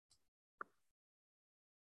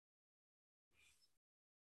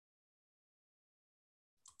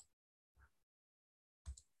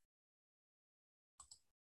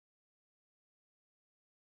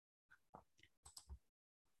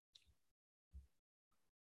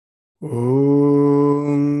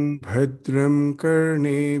ॐ भद्रं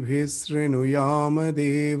कर्णेभिः शृणुयाम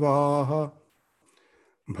देवाः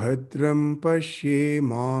भद्रं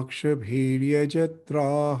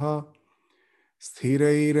पश्येमाक्षभिर्यजत्राः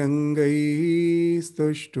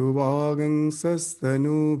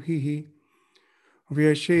स्थिरैरङ्गैस्तुष्टुवागंसस्तनूभिः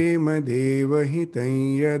व्यशेम देवहितं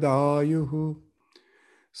यदायुः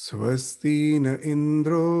स्वस्ति न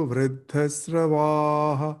इन्द्रो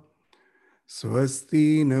वृद्धस्रवाः स्वस्ति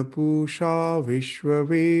न पूषा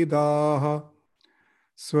विश्ववेदाः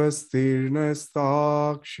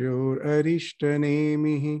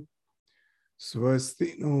स्वस्तिर्नस्ताक्षुररिष्टनेमिः स्वस्ति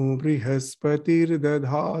नो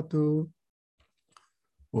बृहस्पतिर्दधातु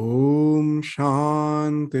ॐ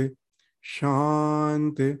शान्ति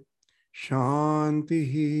शान्ति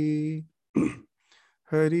शान्तिः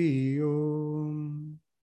हरि ओम.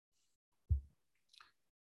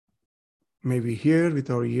 May we hear with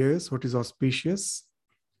our ears what is auspicious.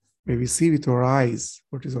 May we see with our eyes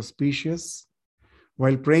what is auspicious.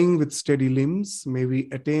 While praying with steady limbs, may we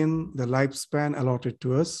attain the lifespan allotted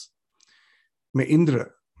to us. May Indra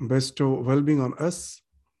bestow well-being on us.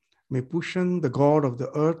 May Pushan, the god of the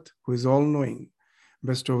earth, who is all-knowing,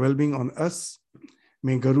 bestow well-being on us.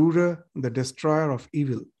 May Garuda, the destroyer of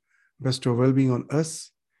evil, bestow well-being on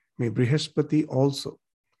us. May Brihaspati also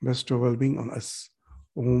bestow well-being on us.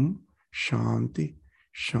 Om Shanti,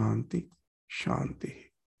 Shanti,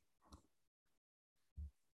 Shanti.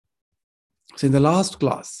 So in the last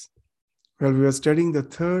class, while we were studying the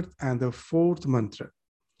third and the fourth mantra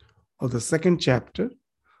of the second chapter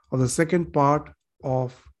of the second part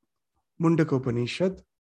of Mundaka Upanishad,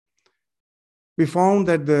 we found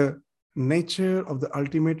that the nature of the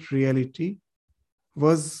ultimate reality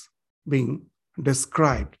was being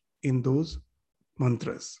described in those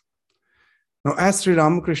mantras. Now, as Sri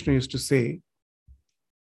Ramakrishna used to say,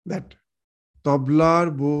 that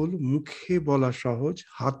Tablar bol mukhe bola sahoj,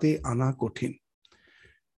 hate ana kothin.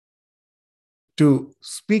 To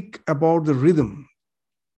speak about the rhythm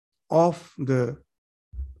of the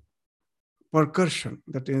percussion,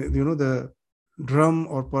 that the drum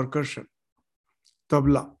or percussion,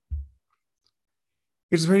 tabla.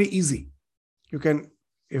 It's very easy. You can,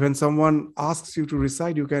 when someone asks you to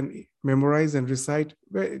recite, you can memorize and recite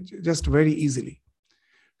just very easily.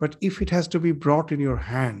 But if it has to be brought in your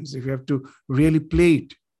hands, if you have to really play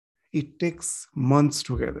it, it takes months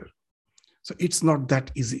together. So it's not that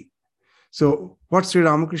easy. So what Sri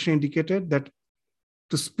Ramakrishna indicated, that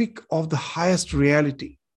to speak of the highest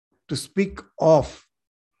reality, to speak of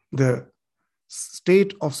the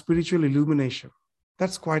state of spiritual illumination,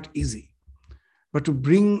 that's quite easy. But to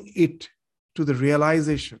bring it to the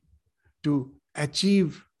realization, to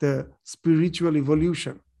achieve the spiritual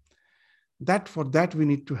evolution, for that we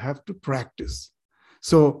need to have to practice.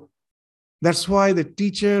 So that's why the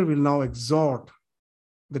teacher will now exhort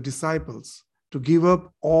the disciples to give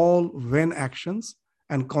up all vain actions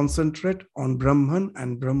and concentrate on Brahman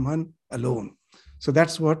and Brahman alone. So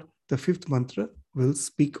that's what the fifth mantra will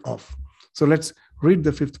speak of. So let's read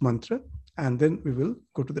the fifth mantra and then we will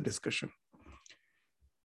go to the discussion.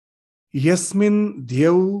 Yasmin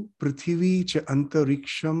Dhyau Prithvi cha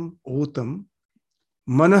Antariksham Otam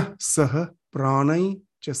Manah Saha Pranai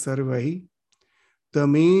cha Sarvahi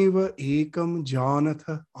Tameva Ekam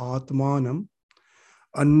Janatha Atmanam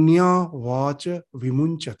Anya Vacha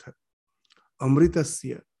Vimunchatha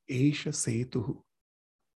Amritasya Esha Setuhu.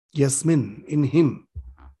 Yasmin, in him.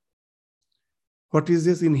 What is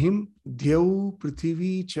this in him? Dhyau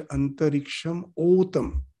Prithvi cha Antariksham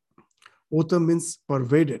Otam. Otam means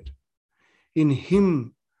pervaded. In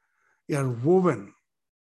him, you are woven,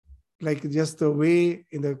 like just the way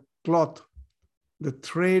in the cloth, the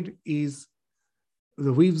thread weaves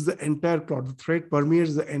the entire cloth. The thread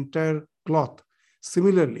permeates the entire cloth.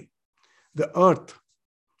 Similarly, the earth,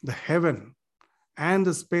 the heaven, and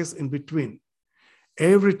the space in between,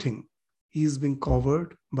 everything is being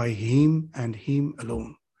covered by him and him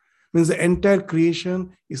alone. Means the entire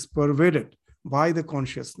creation is pervaded by the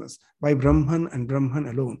consciousness, by Brahman and Brahman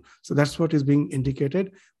alone. So that's what is being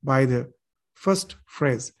indicated by the first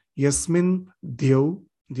phrase, Yasmin Dhyau.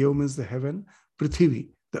 Dhyau means the heaven,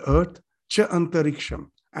 Prithvi, the earth, Cha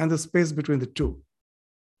Antariksham, and the space between the two.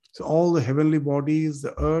 So all the heavenly bodies,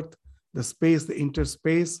 the earth, the space, the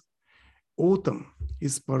interspace, Otam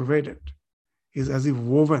is pervaded, is as if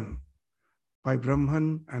woven by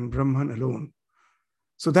Brahman and Brahman alone.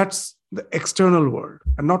 So that's the external world.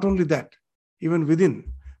 And not only that, even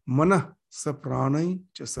within, Manah sa pranai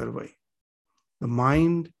cha sarvai. The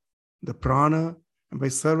mind, the prana, and by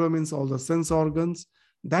sarva means all the sense organs,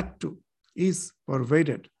 that too is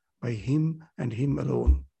pervaded by him and him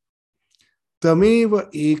alone.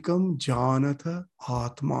 Tameva ekam janatha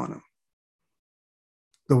atmanam.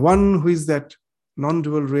 The one who is that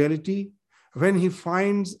non-dual reality, when he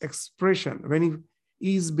finds expression, when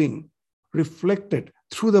he is being reflected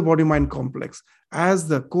through the body-mind complex as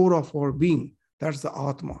the core of our being, that's the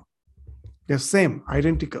Atma. They're same,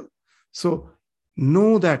 identical. So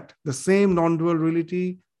know that the same non-dual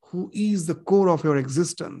reality who is the core of your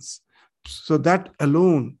existence. So that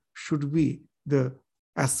alone should be the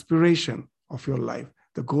aspiration of your life,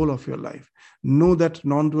 the goal of your life. Know that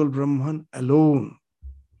non-dual Brahman alone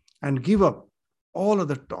and give up all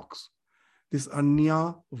other talks. This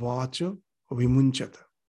anya vacha vimunchata.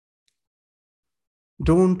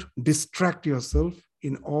 Don't distract yourself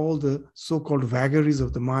in all the so-called vagaries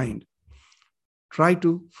of the mind. Try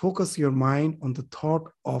to focus your mind on the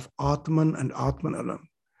thought of Atman and Atman alone.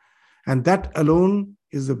 And that alone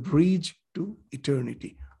is the bridge to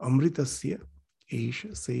eternity. Amritasya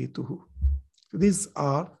esha setuhu. These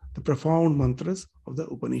are the profound mantras of the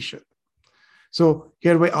Upanishad. So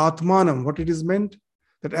here by Atmanam, what it is meant,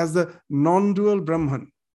 that as the non-dual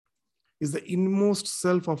Brahman is the inmost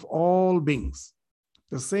self of all beings,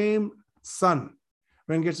 the same sun,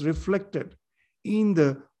 when it gets reflected in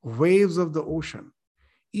the waves of the ocean,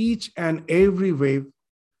 each and every wave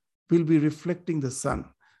will be reflecting the sun.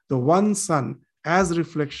 The one sun as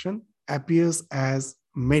reflection appears as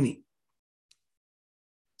many.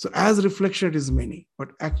 So as reflection it is many,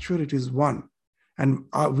 but actually it is one. And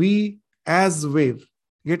we as wave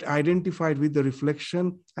get identified with the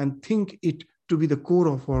reflection and think it to be the core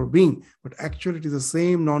of our being, but actually it is the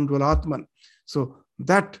same non-dual Atman. So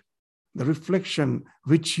that the reflection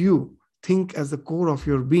which you think as the core of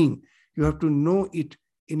your being, you have to know it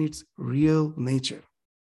in its real nature.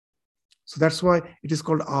 So that's why it is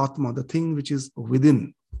called Atma, the thing which is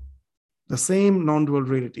within. The same non-dual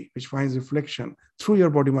reality which finds reflection through your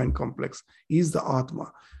body-mind complex is the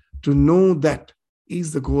Atma. To know that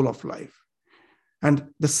is the goal of life. And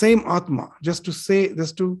the same Atma, just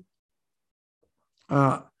to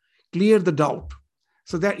clear the doubt.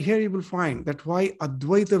 So that here you will find that why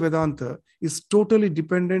Advaita Vedanta is totally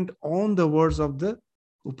dependent on the words of the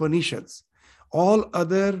Upanishads. All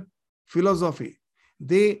other philosophy,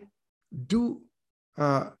 they do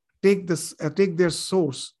take their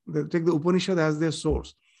source, they take the Upanishad as their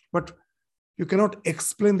source. But you cannot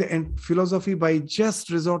explain the philosophy by just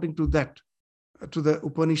resorting to that, to the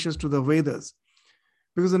Upanishads, to the Vedas.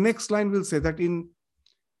 Because the next line will say that in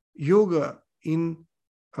yoga, in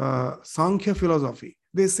Sankhya philosophy,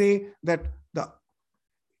 they say that the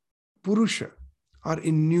Purusha are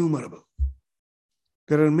innumerable.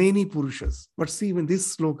 There are many Purushas. But see, in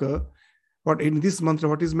this sloka, what in this mantra,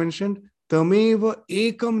 what is mentioned? Tameva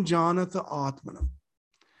ekam janata atmanam.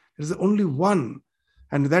 There is only one.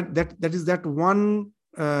 And that is that one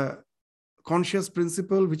conscious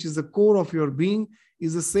principle, which is the core of your being,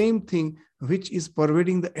 is the same thing which is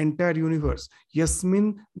pervading the entire universe.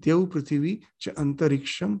 Yasmin Dev Prithivi cha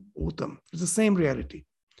antariksham otam. It's the same reality.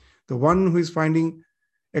 The one who is finding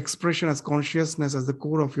expression as consciousness as the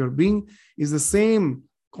core of your being is the same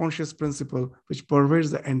conscious principle which pervades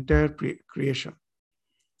the entire creation.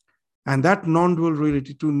 And that non-dual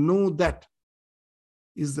reality, to know that,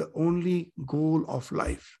 is the only goal of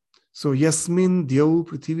life. So Yasmin Dev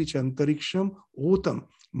Prithivi cha antariksham otam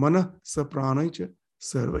manah sa pranay cha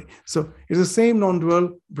sarvai. So it's the same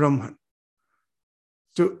non-dual Brahman.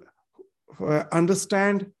 To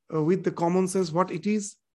understand with the common sense what it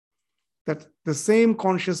is, that the same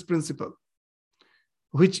conscious principle,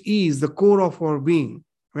 which is the core of our being,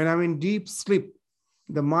 when I'm in deep sleep,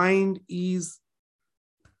 the mind is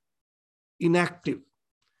inactive.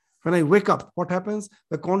 When I wake up, what happens?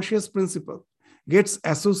 The conscious principle gets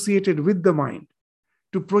associated with the mind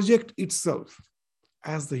to project itself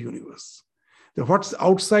as the universe. What's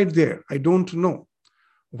outside there, I don't know.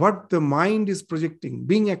 What the mind is projecting,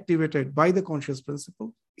 being activated by the conscious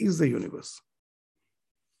principle, is the universe.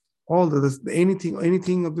 All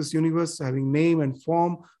anything of this universe having name and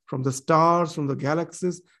form, from the stars, from the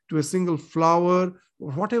galaxies, to a single flower,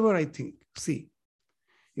 whatever I think, see,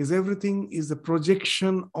 is everything is a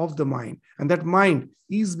projection of the mind. And that mind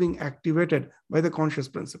is being activated by the conscious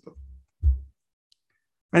principle.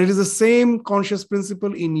 And it is the same conscious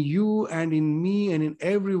principle in you and in me and in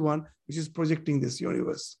everyone which is projecting this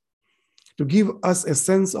universe, to give us a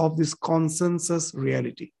sense of this consensus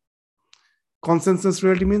reality. Consensus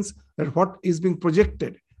reality means that what is being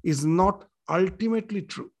projected is not ultimately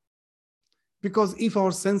true. Because if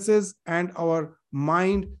our senses and our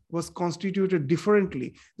mind was constituted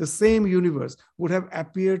differently, the same universe would have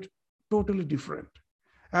appeared totally different.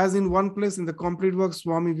 as in one place in the complete work,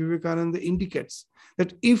 Swami Vivekananda indicates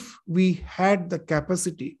that if we had the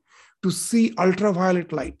capacity to see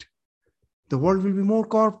ultraviolet light, the world will be more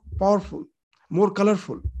powerful, more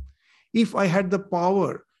colorful. If I had the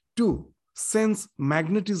power to sense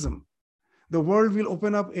magnetism, the world will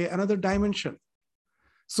open up another dimension.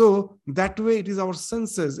 So that way, it is our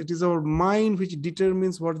senses, it is our mind which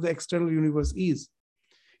determines what the external universe is.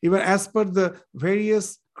 Even as per the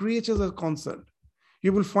various creatures are concerned,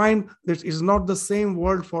 you will find that it is not the same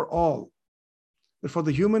world for all. But for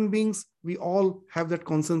the human beings, we all have that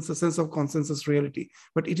consensus, sense of consensus reality.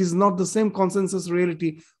 But it is not the same consensus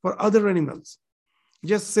reality for other animals.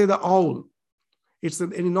 Just say the owl. It's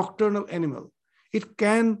any nocturnal animal. It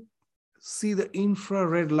can see the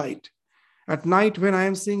infrared light. At night, when I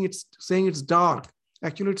am saying it's dark,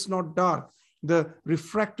 actually it's not dark. The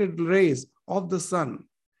refracted rays of the sun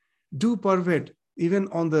do pervade even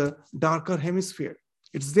on the darker hemisphere.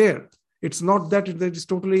 It's there. It's not that it is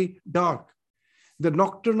totally dark. The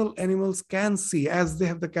nocturnal animals can see, as they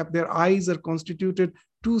have their eyes are constituted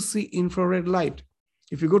to see infrared light.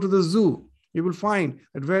 If you go to the zoo, you will find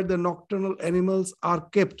that where the nocturnal animals are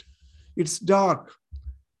kept, it's dark.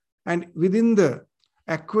 And within the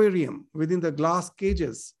aquarium, within the glass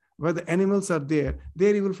cages where the animals are there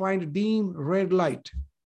you will find dim red light,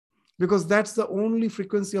 because that's the only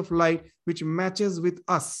frequency of light which matches with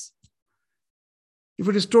us. If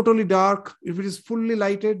it is totally dark, if it is fully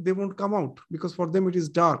lighted, they won't come out because for them it is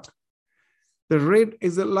dark. The red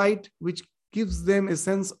is a light which gives them a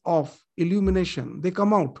sense of illumination. They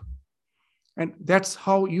come out. And that's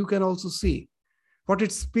how you can also see. What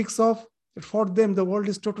it speaks of, that for them, the world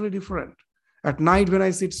is totally different. At night, when I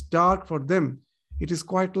say it's dark, for them, it is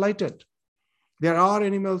quite lighted. There are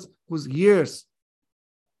animals whose ears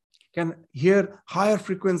can hear higher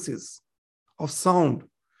frequencies of sound,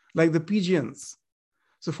 like the pigeons.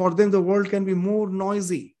 So for them, the world can be more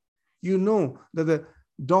noisy. You know that the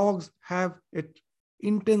dogs have an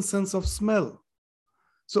intense sense of smell.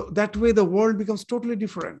 So that way, the world becomes totally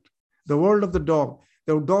different. The world of the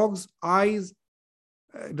dog's eyes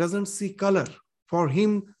doesn't see color. For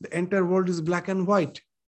him, the entire world is black and white.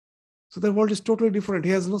 So the world is totally different.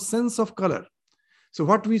 He has no sense of color. So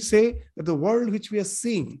what we say, that the world which we are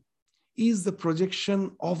seeing is the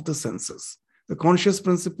projection of the senses. The conscious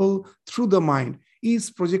principle through the mind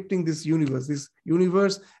is projecting this universe. This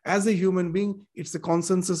universe, as a human being, it's a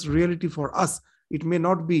consensus reality for us. It may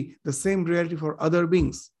not be the same reality for other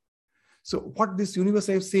beings. So what this universe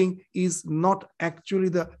I am seeing is not actually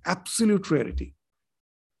the absolute reality.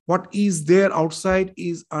 What is there outside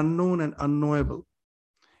is unknown and unknowable.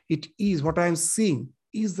 It is, what I am seeing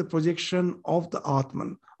is the projection of the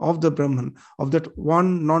Atman, of the Brahman, of that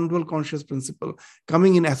one non-dual conscious principle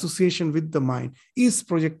coming in association with the mind, is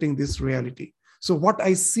projecting this reality. So what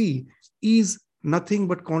I see is nothing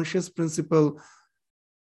but conscious principle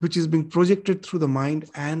which is being projected through the mind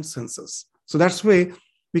and senses. So that's why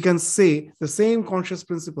we can say the same conscious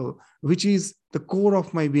principle, which is the core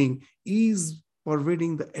of my being, is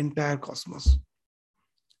pervading the entire cosmos.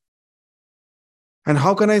 And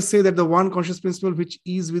how can I say that the one conscious principle which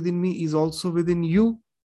is within me is also within you?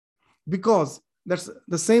 Because that's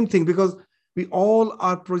the same thing, because we all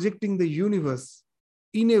are projecting the universe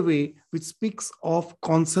in a way which speaks of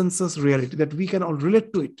consensus reality, that we can all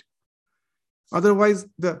relate to it. Otherwise,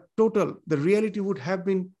 the reality would have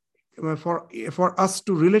been, for us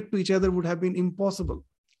to relate to each other would have been impossible.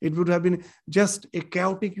 It would have been just a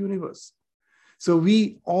chaotic universe. So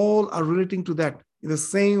we all are relating to that in the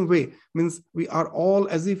same way. Means we are all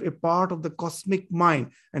as if a part of the cosmic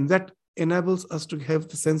mind, and that enables us to have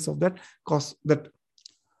the sense of that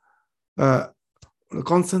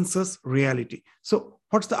consensus reality. So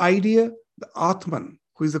what's the idea? The Atman,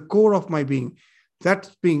 who is the core of my being,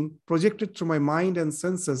 that's being projected through my mind and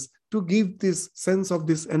senses to give this sense of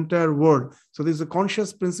this entire world. So there's a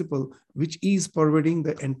conscious principle which is pervading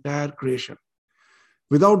the entire creation.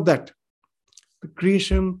 Without that, the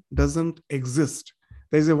creation doesn't exist.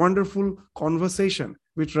 There's a wonderful conversation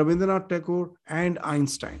with Rabindranath Tagore and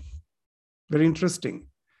Einstein. Very interesting.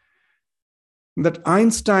 That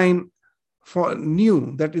Einstein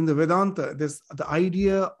knew that in the Vedanta, there's the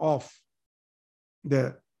idea of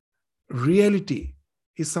the reality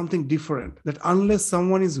is something different, that unless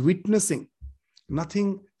someone is witnessing,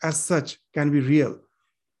 nothing as such can be real.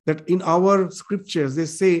 That in our scriptures, they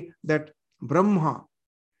say that Brahma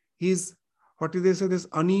is, what do they say? This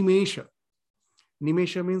animesha.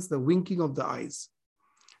 Nimesha means the winking of the eyes.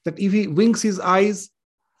 That if he winks his eyes,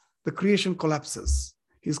 the creation collapses.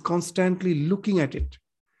 He's constantly looking at it.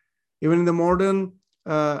 Even in the modern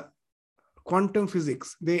quantum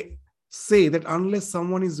physics, they say that unless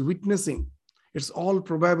someone is witnessing, it's all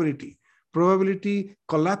probability. Probability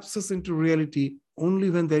collapses into reality only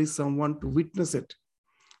when there is someone to witness it.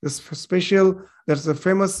 There's a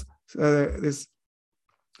famous, this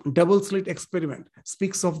double slit experiment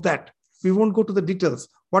speaks of that. We won't go to the details.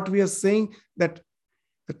 What we are saying that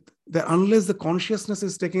unless the consciousness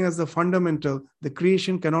is taken as the fundamental, the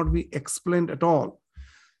creation cannot be explained at all.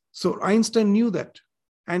 So Einstein knew that.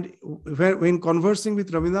 And when conversing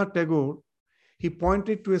with Rabindranath Tagore, he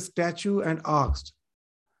pointed to a statue and asked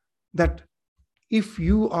that if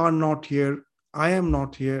you are not here, I am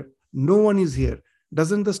not here, no one is here,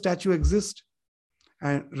 doesn't the statue exist?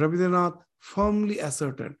 And Rabindranath firmly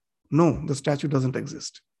asserted, no, the statue doesn't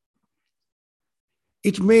exist.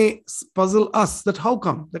 It may puzzle us that how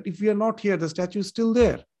come that if we are not here, the statue is still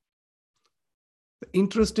there. The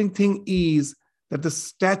interesting thing is that the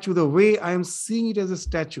statue, the way I am seeing it as a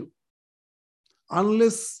statue,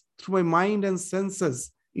 unless through my mind and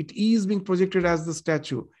senses, it is being projected as the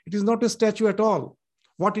statue. It is not a statue at all.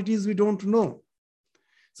 What it is, we don't know.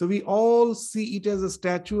 So we all see it as a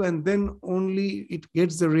statue, and then only it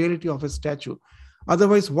gets the reality of a statue.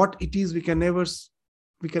 Otherwise, what it is, we can never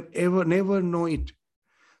know it.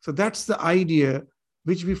 So that's the idea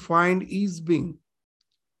which we find is being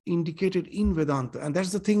indicated in Vedanta. And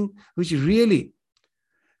that's the thing which really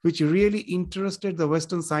interested the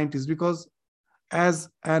Western scientists, because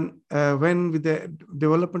when with the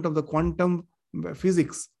development of the quantum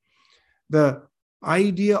physics, the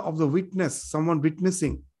idea of the witness, someone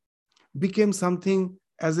witnessing, became something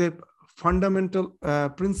as a fundamental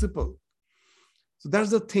principle. So that's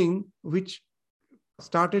the thing which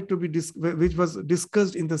started to be which was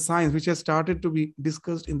discussed in the science, which has started to be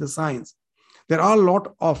discussed in the science. There are a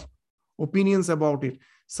lot of opinions about it.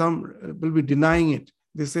 Some will be denying it.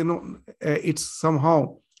 They say no, it's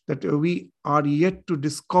somehow that we are yet to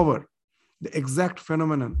discover the exact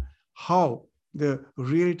phenomenon, how the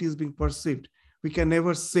reality is being perceived. We can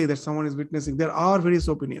never say that someone is witnessing. There are various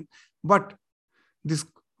opinions, but this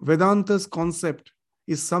Vedanta's concept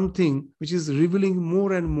is something which is revealing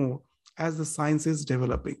more and more as the science is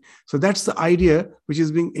developing. So that's the idea which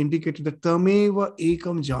is being indicated, that tameva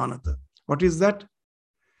ekam janata. What is that?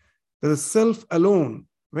 That the self alone,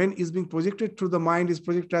 when is being projected through the mind, is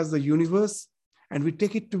projected as the universe, and we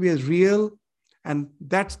take it to be as real, and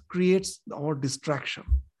that creates our distraction.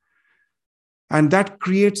 And that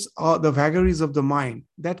creates the vagaries of the mind.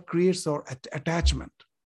 That creates our attachment.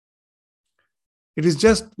 It is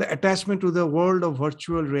just the attachment to the world of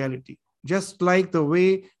virtual reality. Just like the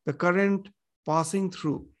way the current passing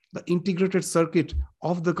through the integrated circuit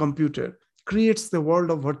of the computer creates the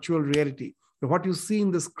world of virtual reality. What you see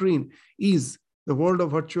in the screen is the world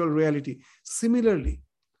of virtual reality. Similarly,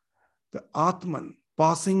 the Atman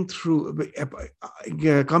passing through,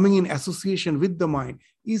 coming in association with the mind,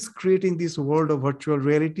 is creating this world of virtual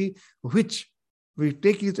reality, which we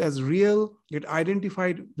take it as real, get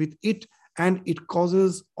identified with it, and it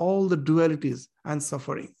causes all the dualities and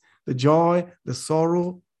suffering. The joy, the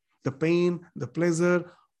sorrow, the pain, the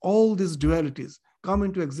pleasure, all these dualities come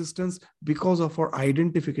into existence because of our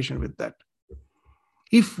identification with that.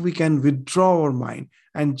 If we can withdraw our mind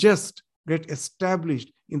and just get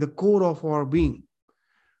established in the core of our being,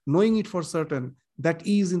 knowing it for certain, that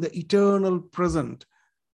is in the eternal present,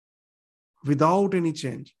 without any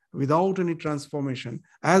change, without any transformation,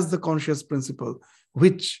 as the conscious principle,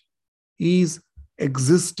 which is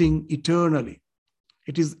existing eternally.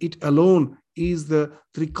 It alone is the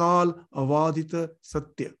Trikal Avadita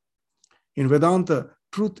Satya. In Vedanta,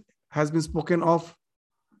 truth has been spoken of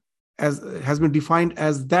has been defined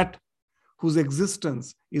as that whose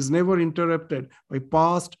existence is never interrupted by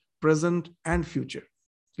past, present, and future.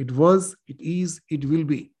 It was, it is, it will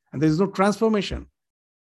be. And there is no transformation.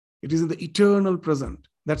 It is in the eternal present.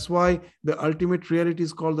 That's why the ultimate reality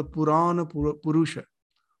is called the Purana Purusha.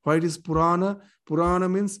 Why it is Purana? Purana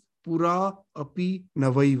means Pura Api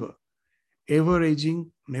Navaiva. Ever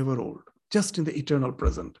aging, never old. Just in the eternal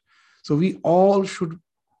present. So we all should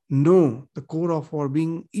know the core of our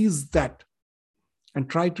being is that, and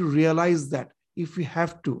try to realize that if we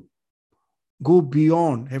have to go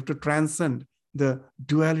beyond, have to transcend the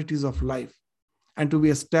dualities of life, and to be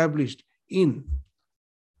established in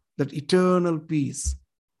that eternal peace,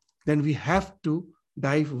 then we have to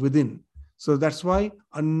dive within. So that's why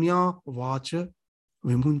Anya Vacha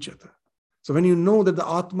Vimunchata. So when you know that the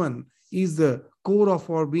Atman is the core of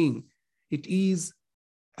our being, it is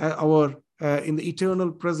our in the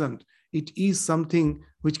eternal present, it is something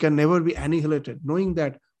which can never be annihilated. Knowing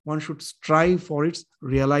that, one should strive for its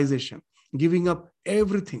realization, giving up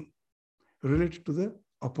everything related to the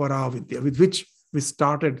Aparavidya, with which we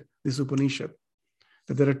started this Upanishad,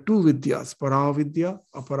 that there are two Vidyas, Paravidya,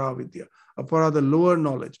 Aparavidya. Apara, the lower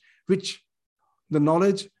knowledge, the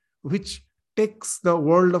knowledge which takes the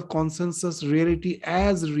world of consensus reality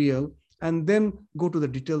as real and then go to the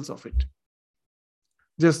details of it.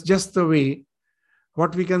 Just the way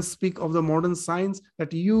what we can speak of the modern science,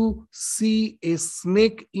 that you see a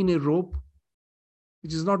snake in a rope,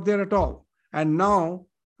 which is not there at all. And now,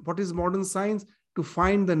 what is modern science? To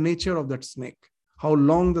find the nature of that snake, how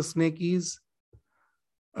long the snake is,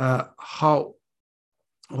 what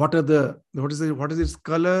is its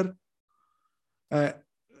color, that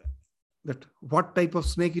what type of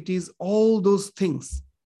snake it is, all those things,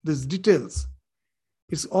 these details,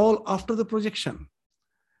 it's all after the projection.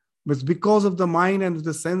 But because of the mind and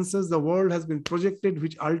the senses, the world has been projected,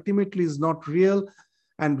 which ultimately is not real,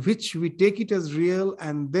 and which we take it as real,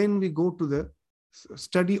 and then we go to the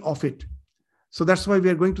study of it. So that's why we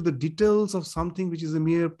are going to the details of something which is a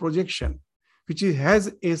mere projection, which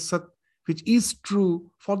is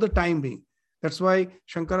true for the time being. That's why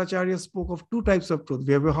Shankaracharya spoke of two types of truth,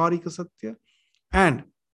 Vyavaharika Satya and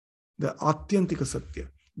the Atyantika Satya,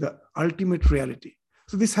 the ultimate reality.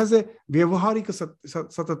 So this has a Vyavaharika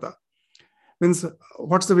Satata. Means,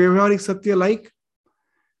 what's the Vyavaharika Satya like?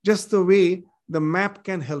 Just the way the map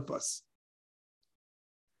can help us.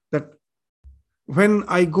 That when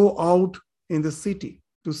I go out in the city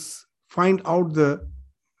to find out the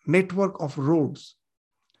network of roads,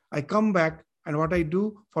 I come back, and what I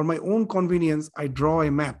do for my own convenience, I draw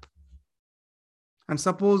a map. And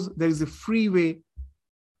suppose there is a freeway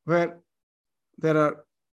where there are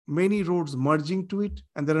many roads merging to it,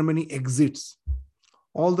 and there are many exits.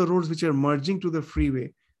 All the roads which are merging to the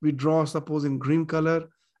freeway, we draw, suppose, in green color,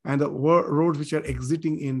 and the roads which are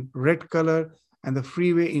exiting in red color, and the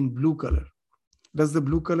freeway in blue color. Does the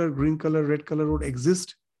blue color, green color, red color road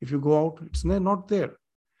exist? If you go out, it's not there.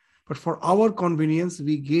 But for our convenience,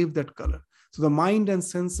 we gave that color. So the mind and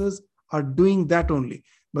senses are doing that only.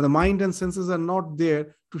 But the mind and senses are not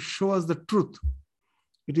there to show us the truth.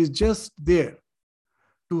 It is just there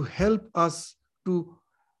to help us to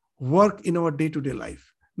work in our day-to-day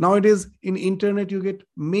life. Nowadays, in internet, you get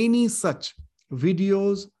many such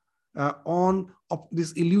videos on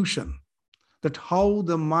this illusion, that how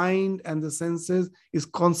the mind and the senses is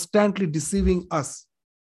constantly deceiving us.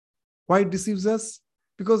 Why it deceives us?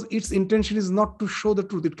 Because its intention is not to show the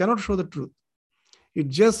truth. It cannot show the truth.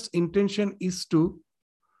 Its just intention is to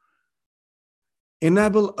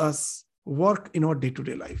enable us work in our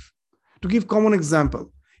day-to-day life. To give common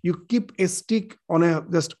example, you keep a stick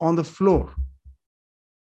just on the floor.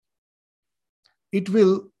 It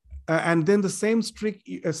will, and then the same stick,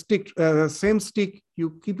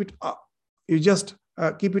 you keep it up. You just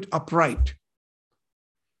keep it upright.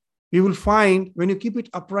 You will find when you keep it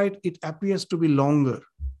upright, it appears to be longer.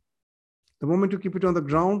 The moment you keep it on the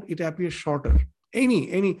ground, it appears shorter.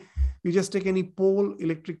 You just take any pole,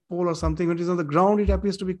 electric pole or something, when it is on the ground, it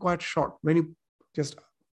appears to be quite short. When you just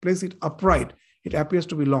place it upright, it appears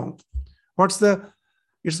to be long.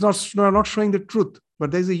 It's not showing the truth, but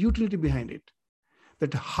there's a utility behind it.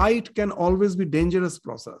 That height can always be dangerous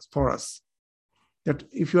process for us. That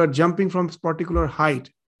if you are jumping from a particular height,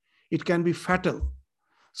 it can be fatal.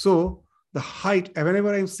 So the height,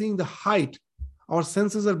 whenever I'm seeing the height, our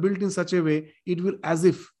senses are built in such a way, it will as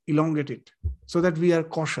if elongate it, so that we are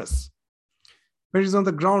cautious. When it is on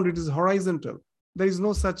the ground, it is horizontal. There is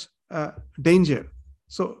no such danger.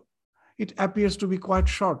 So it appears to be quite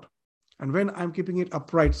short. And when I'm keeping it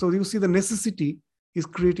upright, so you see the necessity is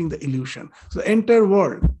creating the illusion. So the entire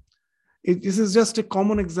world, this is just a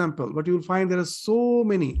common example, but you will find there are so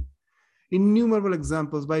many innumerable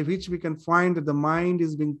examples by which we can find that the mind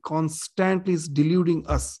is being constantly deluding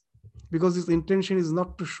us, because its intention is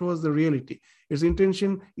not to show us the reality. Its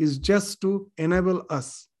intention is just to enable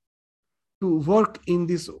us to work in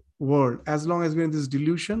this world as long as we're in this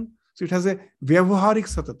delusion. So it has a vyavaharik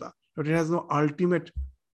satata, but it has no ultimate,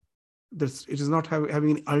 it is not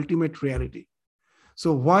having an ultimate reality.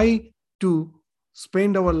 So why to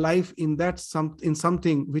spend our life in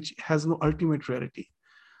something which has no ultimate reality?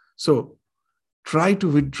 So try to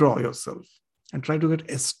withdraw yourself and try to get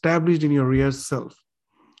established in your real self,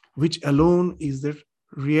 which alone is the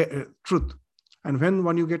truth. And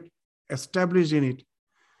when you get established in it,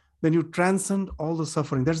 then you transcend all the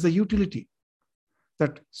suffering. That's the utility.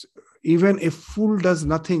 That even a fool does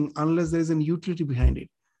nothing unless there is an utility behind it.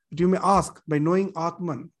 But you may ask, by knowing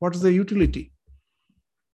Atman, what is the utility?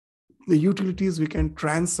 The utility is we can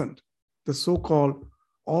transcend the so-called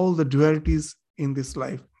all the dualities in this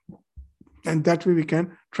life. And that way we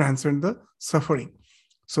can transcend the suffering.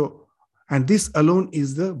 So, And this alone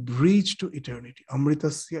is the bridge to eternity.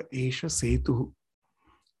 Amritasya esha setuhu.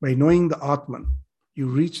 By knowing the Atman, you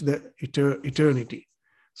reach the eternity.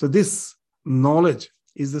 So this knowledge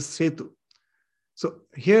is the setu. So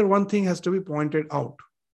here one thing has to be pointed out.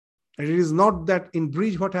 And it is not that in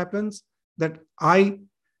bridge what happens, that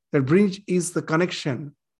bridge is the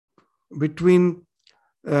connection between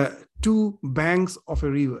two banks of a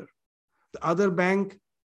river. The other bank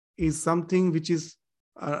is something which is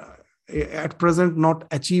at present not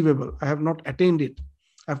achievable. I have not attained it.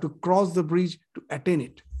 I have to cross the bridge to attain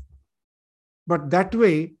it. But that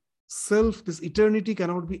way, this eternity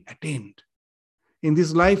cannot be attained. In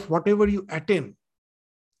this life, whatever you attain,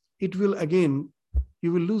 it will again,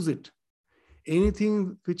 you will lose it.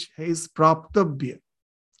 Anything which is praptabhya,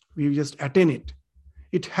 we just attain it.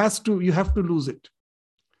 You have to lose it.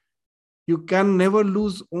 You can never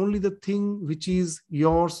lose only the thing which is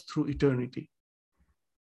yours through eternity.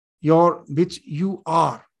 Which you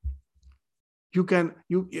are.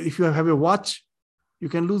 If you have a watch, you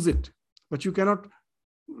can lose it, but you cannot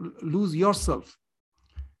lose yourself.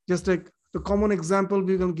 Just like the common example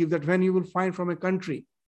we can give, that when you will find from a country,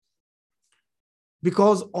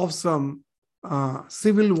 because of some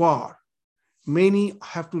civil war, many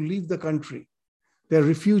have to leave the country. They're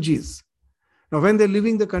refugees. Now, when they're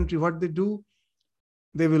leaving the country, what they do,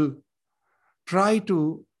 they will try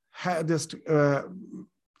to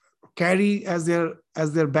carry as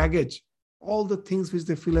their baggage all the things which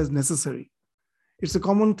they feel as necessary. It's a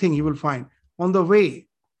common thing you will find. On the way,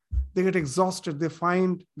 they get exhausted. They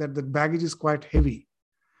find that the baggage is quite heavy.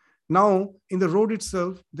 Now, in the road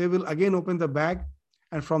itself, they will again open the bag,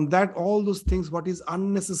 and from that, all those things, what is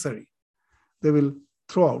unnecessary, they will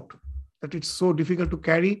throw out. That it's so difficult to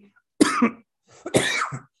carry.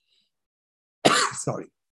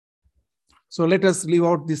 Sorry. So let us leave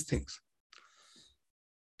out these things.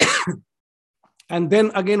 And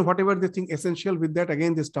then again, whatever they think essential, with that,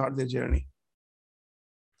 again, they start their journey.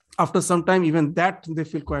 After some time, even that, they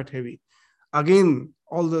feel quite heavy. Again,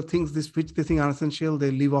 all the things which they think are essential,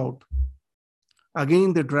 they leave out.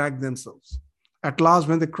 Again, they drag themselves. At last,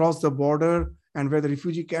 when they cross the border and where the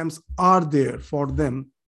refugee camps are there for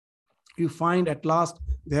them, you find at last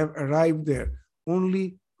they have arrived there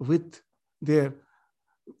only with their,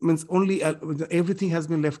 means only everything has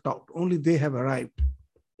been left out. Only they have arrived.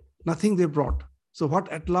 Nothing they brought. So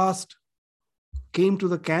what at last came to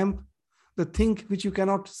the camp, the thing which you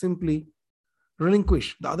cannot simply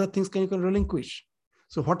relinquish. The other things you can relinquish.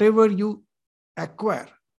 So whatever you acquire,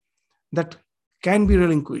 that can be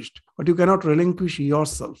relinquished, but you cannot relinquish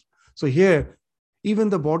yourself. So here, even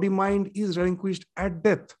the body mind is relinquished at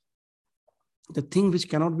death. The thing which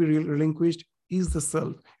cannot be relinquished is the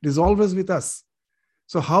self. It is always with us.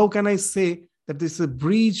 So how can I say that this is a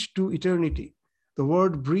bridge to eternity? The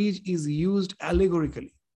word bridge is used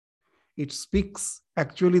allegorically. It speaks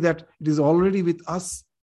actually that it is already with us.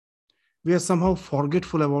 We are somehow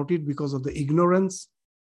forgetful about it because of the ignorance.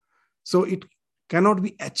 So it cannot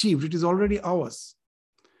be achieved. It is already ours.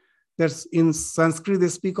 That's in Sanskrit, they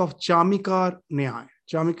speak of chamika nyaya.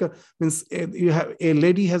 Chamika means you have a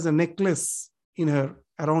lady has a necklace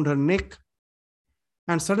around her neck,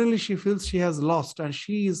 and suddenly she feels she has lost, and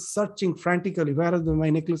she is searching frantically, where has my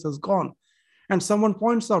necklace has gone? And someone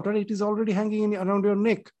points out, and it is already hanging around your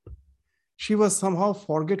neck. She was somehow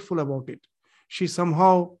forgetful about it. She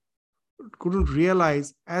somehow couldn't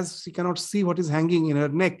realize, as she cannot see what is hanging in her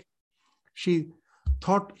neck, she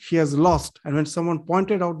thought she has lost. And when someone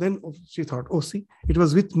pointed out, then she thought, oh, see, it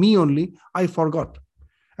was with me only, I forgot.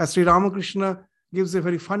 As Sri Ramakrishna gives a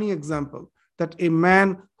very funny example, that a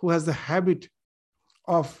man who has the habit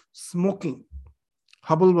of smoking,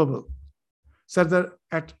 hubble bubble, said that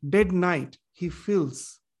at dead night, he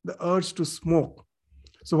feels the urge to smoke.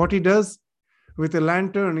 So what he does, with a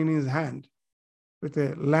lantern in his hand, with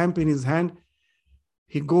a lamp in his hand,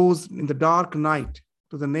 he goes in the dark night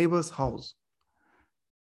to the neighbor's house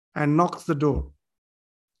and knocks the door.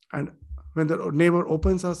 And when the neighbor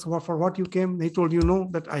opens, asks, for what you came? He told, you know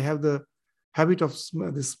that I have the habit of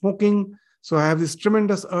smoking, so I have this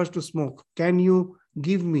tremendous urge to smoke. Can you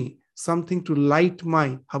give me something to light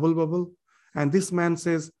my hubble bubble? And this man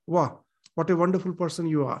says, wow, what a wonderful person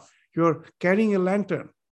you are. You're carrying a lantern,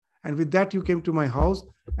 and with that you came to my house,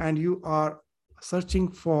 and you are searching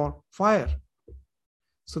for fire.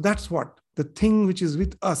 So that's what, the thing which is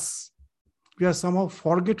with us, we are somehow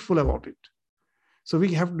forgetful about it. So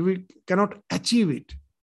we cannot achieve it.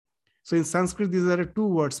 So in Sanskrit, these are two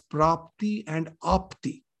words, prapti and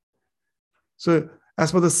apti. So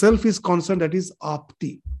as far the self is concerned, that is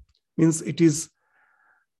apti. Means it is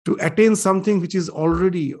to attain something which is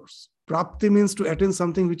already yours. Prapti means to attain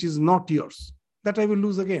something which is not yours. That I will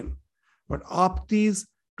lose again. But apti is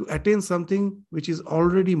to attain something which is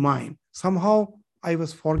already mine. Somehow I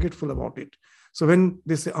was forgetful about it. So when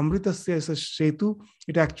they say Amritasya is a Setu,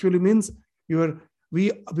 it actually means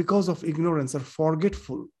we, because of ignorance, are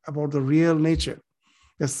forgetful about the real nature.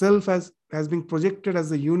 The self has been projected as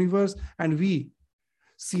the universe, and we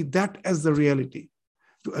see that as the reality.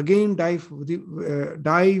 To again dive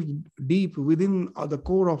deep within the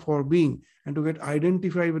core of our being and to get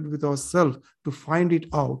identified with ourselves, to find it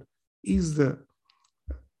out, is the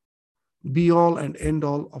be all and end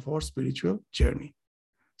all of our spiritual journey.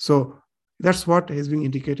 So that's what has been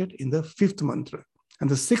indicated in the 5th mantra. And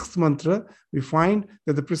the 6th mantra, we find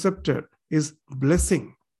that the preceptor is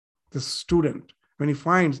blessing the student. When he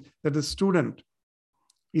finds that the student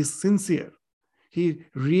is sincere, he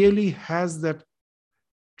really has that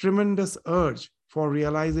tremendous urge for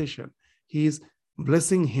realization, he is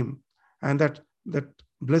blessing him. And that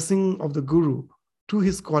blessing of the Guru to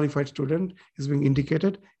his qualified student is being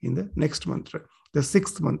indicated in the next mantra, the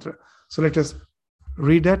 6th mantra. So let us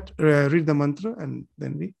read the mantra, and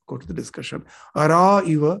then we go to the discussion. Ara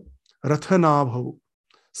iva rathanabhav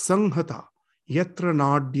sanghata yatra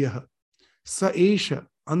nadyah sa esha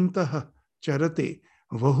antah charate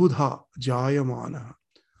vahudha jayamana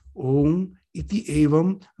om iti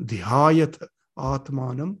evam dhyayat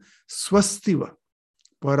atmanam swastiva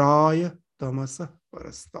paraya tamasa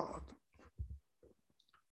parastat.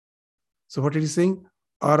 So what it is saying?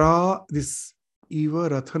 Ara, this Eva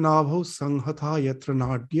rathanabhav sanghata yatra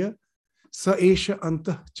nadya sa esha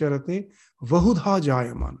antah charate vahudha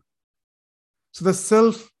jayaman. So the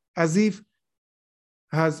self, as if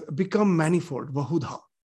has become manifold, vahudha.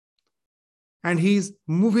 And he is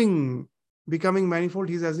moving, becoming manifold,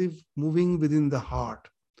 he is as if moving within the heart.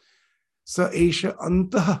 Sa esha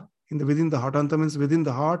antah, within the heart. Anta means within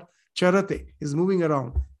the heart. Charate is moving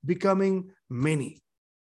around, becoming many.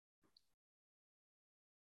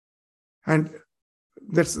 And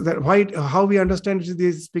that's why, how we understand it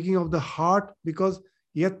is speaking of the heart, because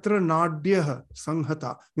yatra nadyah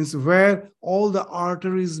sanghata means where all the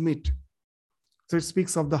arteries meet. So it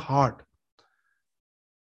speaks of the heart.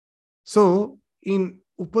 So in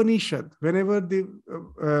Upanishad, whenever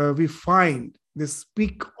we find they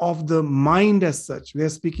speak of the mind as such, they are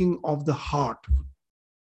speaking of the heart.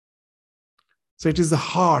 So it is the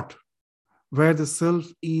heart where the self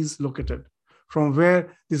is located. From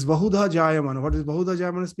where this Vahudha Jayamana, what is Vahudha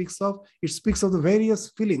Jayamana speaks of? It speaks of the various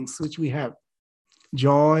feelings which we have.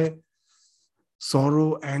 Joy,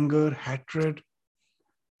 sorrow, anger, hatred.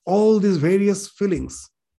 All these various feelings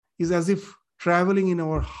is as if traveling in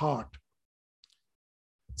our heart.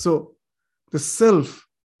 So the self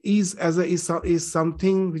is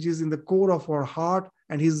something which is in the core of our heart,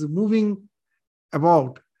 and he's moving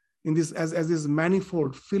about in this as these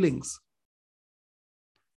manifold feelings.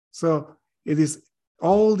 So it is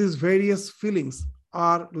all these various feelings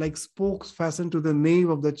are like spokes fastened to the nave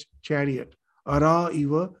of the chariot. Ara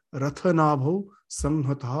iva rathanabho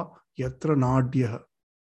sanghata yatra nadyah.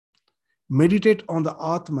 Meditate on the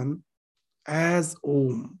Atman as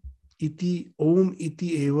Om. Om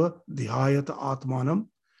iti eva dhyayata atmanam.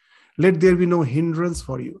 Let there be no hindrance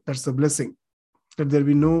for you. That's the blessing. Let there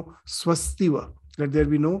be no swastiva. Let there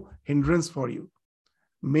be no hindrance for you.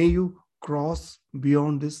 May you cross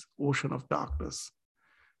beyond this ocean of darkness.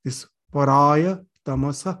 This paraya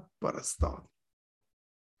tamasa parastat.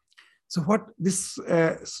 So what this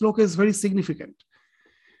sloka is very significant.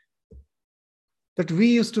 That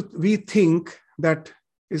we think that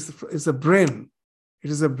is a brain. It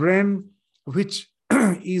is a brain which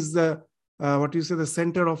is the the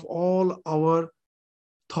center of all our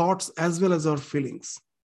thoughts as well as our feelings.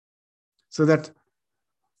 So that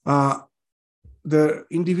the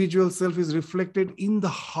individual self is reflected in the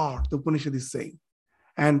heart, the Upanishad is saying.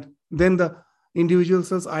 And then the individual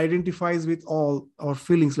self identifies with all our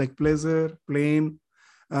feelings like pleasure, pain,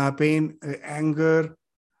 anger,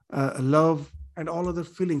 love, and all other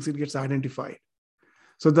feelings, it gets identified.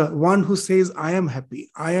 So the one who says, I am happy,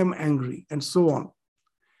 I am angry, and so on.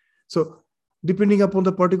 So depending upon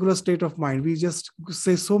the particular state of mind, we just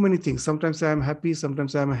say so many things. Sometimes I am happy,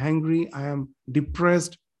 sometimes I am angry, I am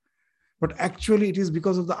depressed. But actually it is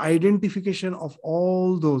because of the identification of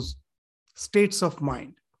all those states of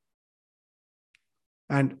mind.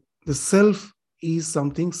 And the self is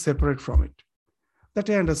something separate from it. That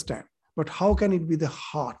I understand. But how can it be the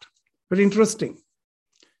heart? Very interesting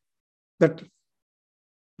that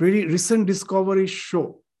very recent discoveries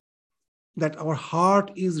show that our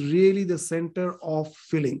heart is really the center of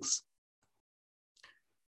feelings.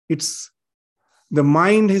 The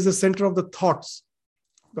mind is the center of the thoughts.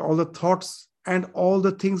 all the thoughts and all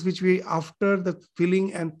the things which we, after the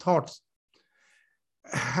feeling and thoughts,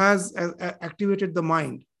 has activated the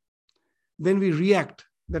mind. Then we react.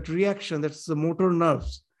 That reaction, that's the motor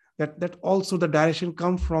nerves, that also the direction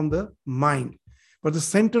comes from the mind. But the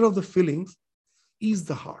center of the feelings is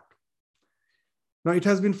the heart. Now it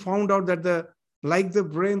has been found out that like the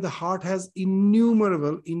brain, the heart has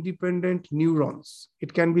innumerable independent neurons.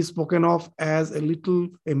 It can be spoken of as a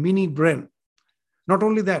mini brain. Not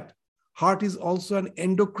only that, heart is also an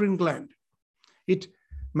endocrine gland. It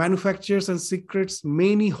manufactures and secretes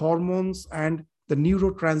many hormones and the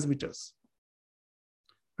neurotransmitters.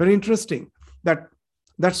 Very interesting.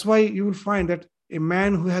 That's why you will find that a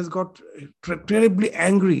man who has got terribly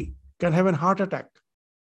angry can have a heart attack.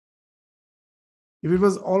 If it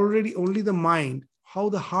was already only the mind, how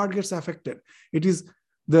the heart gets affected? It is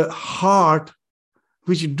the heart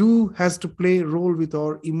which has to play a role with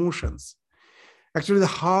our emotions. Actually, the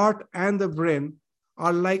heart and the brain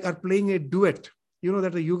are playing a duet. You know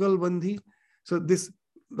that the Yugal Bandhi. So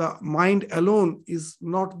the mind alone is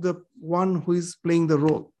not the one who is playing the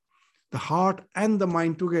role. The heart and the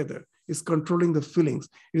mind together is controlling the feelings.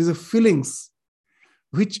 It is the feelings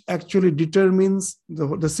which actually determines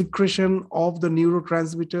the secretion of the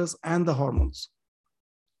neurotransmitters and the hormones.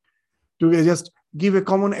 To just give a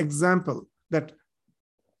common example, that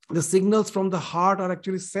the signals from the heart are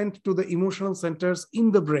actually sent to the emotional centers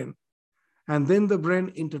in the brain, and then the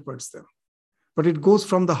brain interprets them. But it goes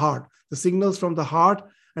from the heart, the signals from the heart,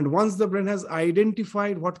 and once the brain has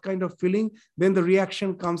identified what kind of feeling, then the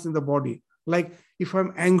reaction comes in the body. Like if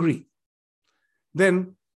I'm angry,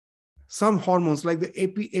 then some hormones like the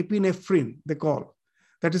epinephrine, they call,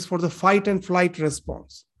 that is for the fight and flight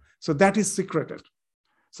response. So that is secreted.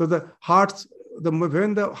 So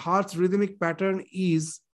when the heart's rhythmic pattern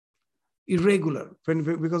is irregular,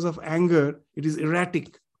 because of anger, it is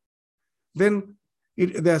erratic, then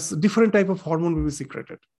there's a different type of hormone will be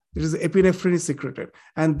secreted. It is epinephrine is secreted,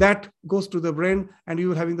 and that goes to the brain, and you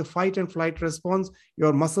will having the fight and flight response.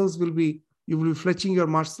 Your muscles you will be fletching your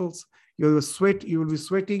muscles. You will be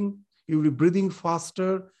sweating. You will be breathing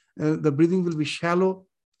faster. The breathing will be shallow.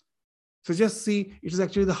 So just see, it is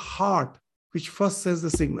actually the heart which first sends the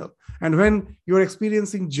signal. And when you are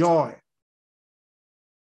experiencing joy,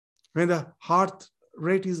 when the heart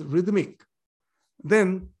rate is rhythmic,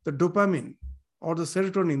 then the dopamine or the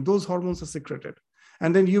serotonin, those hormones are secreted.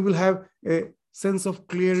 And then you will have a sense of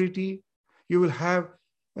clarity. You will have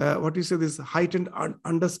this heightened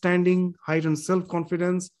understanding, heightened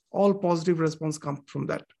self-confidence. All positive response come from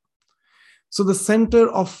that. So the center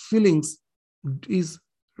of feelings is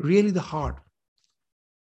really the heart.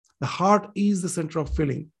 The heart is the center of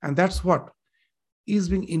feeling, and that's what is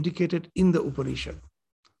being indicated in the Upanishad.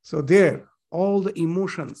 So there, all the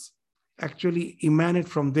emotions actually emanate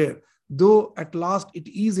from there. Though at last it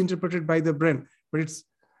is interpreted by the brain, but it's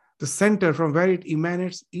the center from where it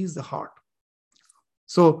emanates is the heart.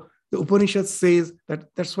 So the Upanishad says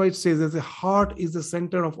that's why it says that the heart is the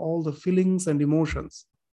center of all the feelings and emotions.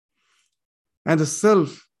 And the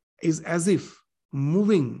self is as if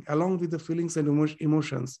moving along with the feelings and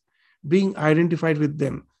emotions, being identified with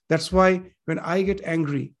them. That's why when I get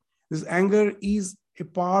angry, this anger is a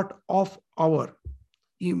part of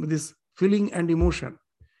this feeling and emotion.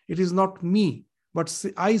 It is not me, but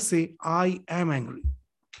I say I am angry.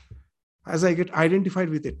 As I get identified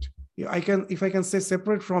with it, if I can say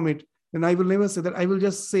separate from it, then I will never say that. I will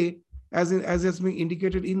just say, as has been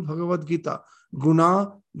indicated in Bhagavad Gita,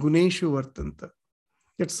 guna guneshu vartanta.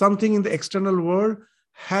 That something in the external world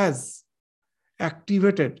has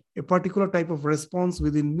activated a particular type of response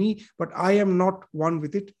within me, but I am not one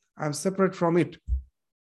with it. I am separate from it.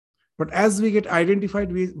 But as we get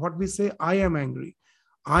identified with what we say, I am angry,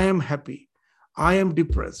 I am happy, I am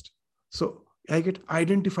depressed. So I get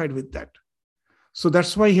identified with that. So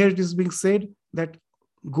that's why here it is being said that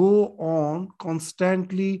go on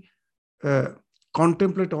constantly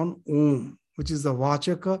contemplate on Om, which is the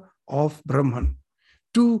Vachaka of Brahman,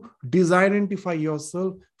 to disidentify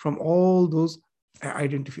yourself from all those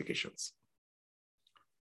identifications.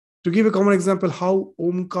 To give a common example, how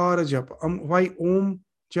Omkara Japa, why Om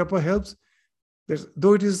Japa helps,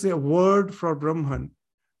 though it is a word for Brahman,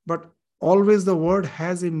 but always the word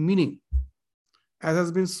has a meaning, as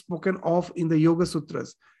has been spoken of in the Yoga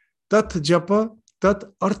Sutras. Tat Japa, Tat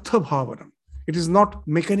Artha Bhavanam. It is not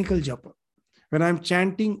mechanical Japa. When I am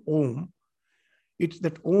chanting Om,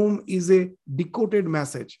 that Om is a decoded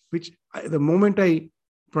message, which the moment I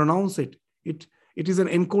pronounce it, it is an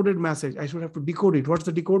encoded message. I should have to decode it. What's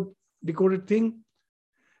the decoded thing?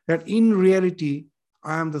 That in reality,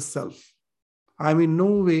 I am the self. I'm in no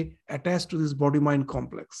way attached to this body-mind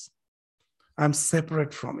complex. I'm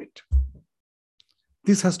separate from it.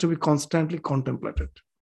 This has to be constantly contemplated.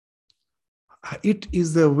 It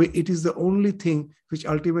is the way, it is the only thing which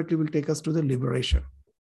ultimately will take us to the liberation.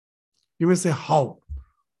 You may say, how?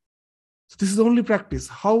 So this is the only practice.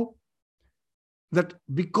 How? That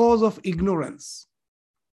because of ignorance,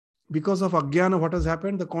 because of ajnana, what has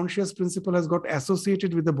happened? The conscious principle has got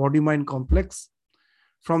associated with the body-mind complex.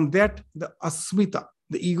 From that, the asmita,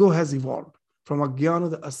 the ego has evolved. From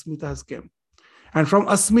ajnana, the asmita has come. And from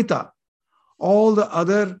asmita, all the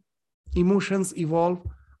other emotions evolve.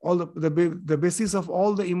 All the basis of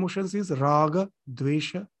all the emotions is raga,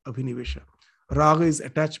 dvesha, abhinivesha. Raga is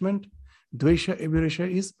attachment. Dvesha, abhinivesha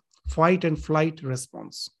is fight and flight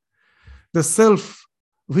response. The self,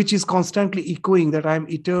 which is constantly echoing that I am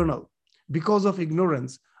eternal. Because of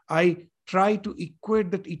ignorance, I try to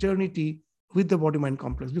equate that eternity with the body-mind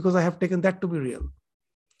complex because I have taken that to be real.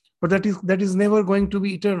 But that is never going to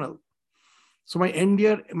be eternal. So my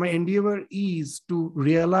endeavor is to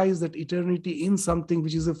realize that eternity in something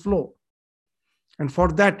which is a flow. And for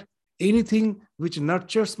that, anything which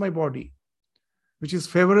nurtures my body, which is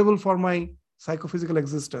favorable for my psychophysical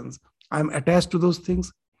existence, I'm attached to those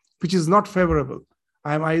things. Which is not favorable,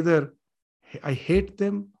 I hate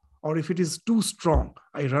them, or if it is too strong,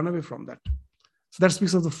 I run away from that. So that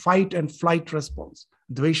speaks of the fight and flight response,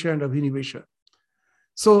 dvesha and abhinivesha.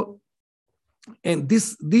 So, and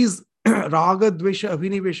these raga, dvesha,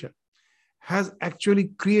 abhinivesha has actually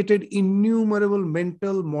created innumerable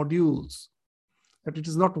mental modules. That it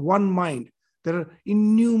is not one mind. There are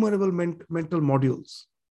innumerable mental modules.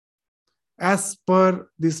 As per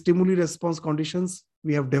the stimuli response conditions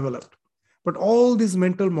we have developed. But all these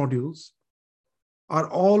mental modules are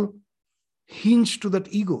all hinged to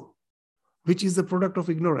that ego, which is the product of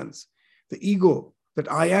ignorance. The ego,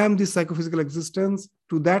 that I am this psychophysical existence,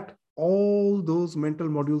 to that all those mental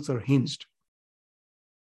modules are hinged.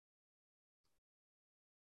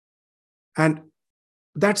 And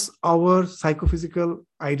that's our psychophysical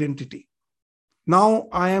identity. Now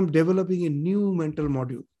I am developing a new mental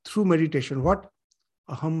module through meditation. What?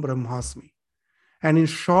 Aham Brahmasmi. And in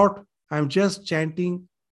short, I'm just chanting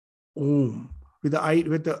Om. With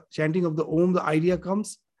the chanting of the Om, the idea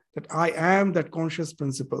comes that I am that conscious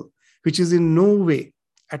principle, which is in no way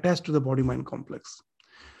attached to the body-mind complex.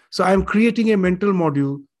 So I'm creating a mental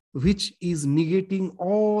module which is negating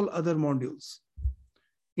all other modules.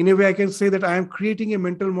 In a way, I can say that I am creating a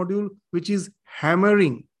mental module which is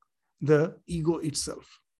hammering the ego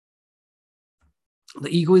itself.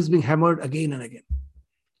 The ego is being hammered again and again.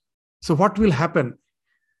 So what will happen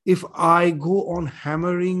if I go on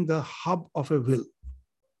hammering the hub of a will?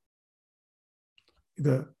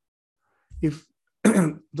 If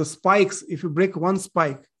the spikes, if you break one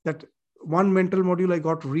spike, that one mental module I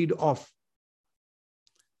got rid of,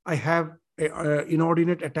 I have an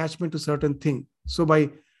inordinate attachment to certain thing. So by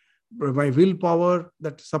willpower,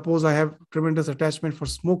 that suppose I have tremendous attachment for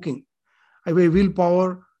smoking, by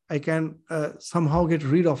willpower, I can somehow get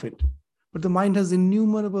rid of it. But the mind has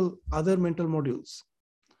innumerable other mental modules.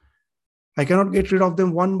 I cannot get rid of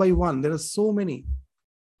them one by one. There are so many.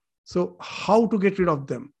 So how to get rid of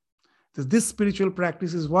them? This spiritual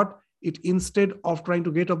practice is what? It, instead of trying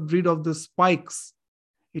to get rid of the spikes,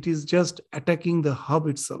 it is just attacking the hub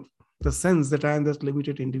itself, the sense that I am this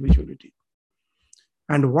limited individuality.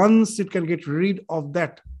 And once it can get rid of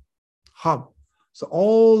that hub, so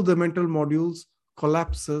all the mental modules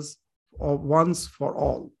collapses once for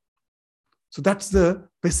all. So that's the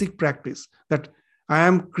basic practice, that I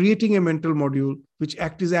am creating a mental module which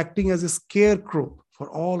is acting as a scarecrow for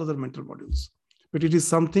all other mental modules. But it is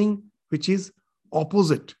something which is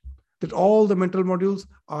opposite, that all the mental modules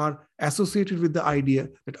are associated with the idea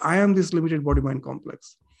that I am this limited body-mind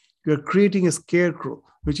complex. You are creating a scarecrow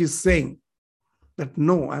which is saying that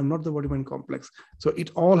no, I am not the body-mind complex. So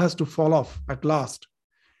it all has to fall off at last.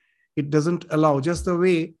 It doesn't allow, just the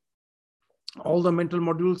way all the mental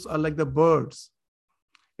modules are like the birds.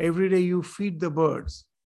 Every day you feed the birds.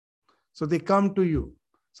 So they come to you.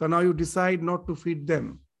 So now you decide not to feed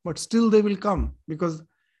them, but still they will come because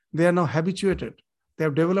they are now habituated. They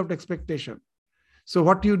have developed expectation. So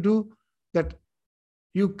what you do, that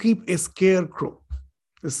you keep a scarecrow,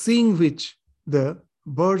 seeing which the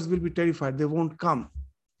birds will be terrified. They won't come.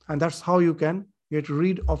 And that's how you can get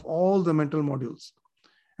rid of all the mental modules.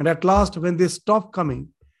 And at last, when they stop coming,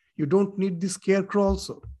 you don't need the scarecrow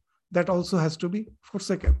also. That also has to be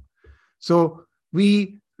forsaken. So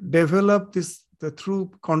we develop this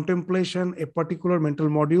through contemplation, a particular mental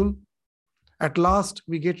module. At last,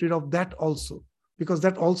 we get rid of that also, because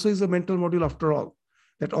that also is a mental module after all.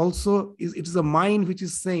 that also is, it is the mind which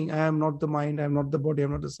is saying, I am not the mind, I am not the body, I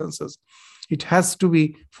am not the senses. It has to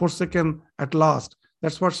be forsaken at last.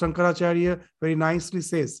 That's what Shankaracharya very nicely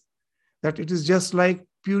says, that it is just like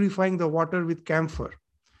purifying the water with camphor.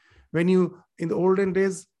 When you, in the olden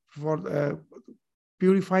days, for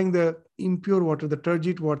purifying the impure water, the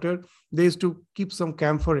turgid water, they used to keep some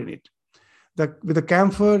camphor in it. With the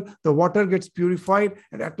camphor, the water gets purified,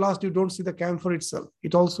 and at last you don't see the camphor itself.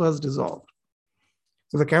 It also has dissolved.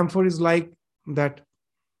 So the camphor is like that,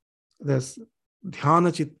 this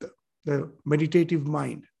dhyana chitta, the meditative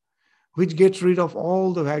mind, which gets rid of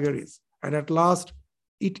all the vagaries. And at last,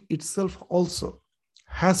 it itself also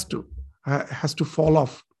has to fall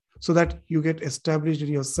off, so that you get established in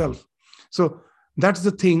yourself. So that's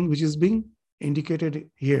the thing which is being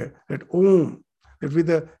indicated here, that Om, that with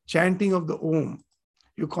the chanting of the Om,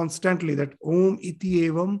 you constantly, that Om iti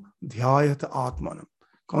evam dhyayata atmanam,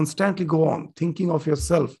 constantly go on thinking of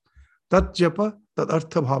yourself. Tat japa, tat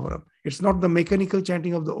artha bhavanam. It's not the mechanical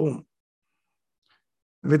chanting of the Om.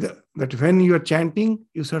 That when you are chanting,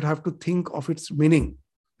 you should have to think of its meaning.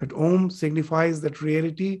 That Om signifies that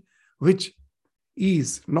reality which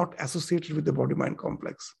is not associated with the body-mind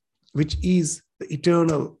complex, which is the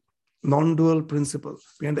eternal, non-dual principle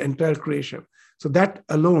behind the entire creation. So that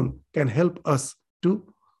alone can help us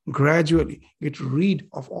to gradually get rid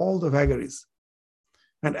of all the vagaries.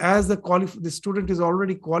 And as the student is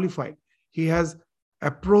already qualified, he has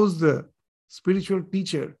approached the spiritual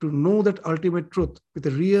teacher to know that ultimate truth with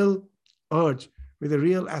a real urge, with a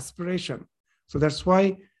real aspiration. So that's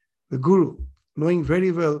why the Guru, knowing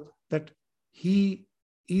very well that he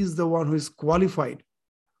is the one who is qualified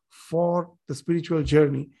for the spiritual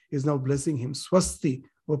journey, is now blessing him. Swasti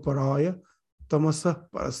vaparaya tamasa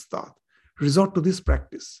parastat. Resort to this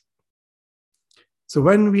practice. So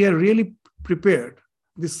when we are really prepared,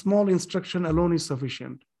 this small instruction alone is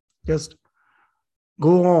sufficient. Just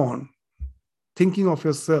go on thinking of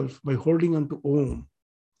yourself by holding on to Om.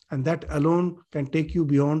 And that alone can take you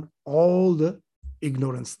beyond all the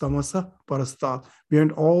ignorance, tamasa parastat,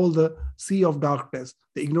 beyond all the sea of darkness.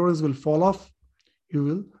 The ignorance will fall off. You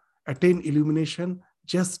will attain illumination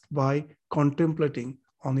just by contemplating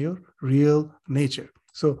on your real nature.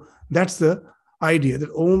 So that's the idea,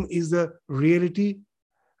 that Om is the reality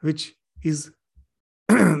which is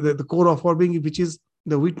the core of our being, which is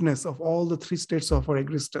the witness of all the three states of our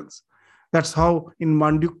existence. That's how in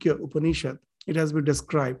Mandukya Upanishad it has been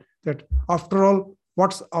described, that after all,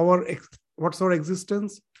 what's our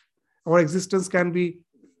existence? Our existence can be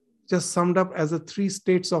just summed up as the three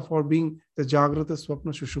states of our being, the Jagrata,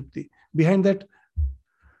 Swapna, Shushupti. Behind that,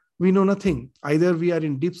 we know nothing. Either we are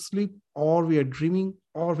in deep sleep, or we are dreaming,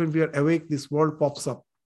 or when we are awake, this world pops up.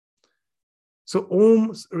 So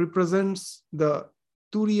Om represents the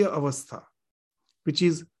Turiya Avastha, which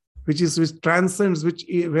transcends, which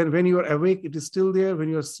when you are awake, it is still there. When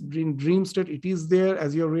you are in dream state, it is there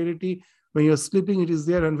as your reality. When you are sleeping, it is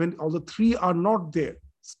there. And when all the three are not there,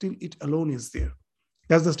 still it alone is there.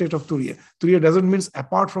 That's the state of Turiya. Turiya doesn't mean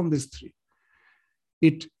apart from these three.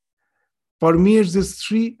 It permeates these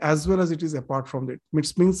three as well as it is apart from it.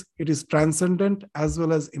 Which means it is transcendent as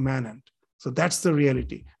well as immanent. So that's the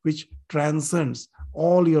reality which transcends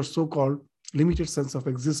all your so-called limited sense of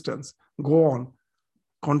existence. Go on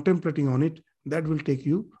contemplating on it. That will take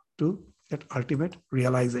you to that ultimate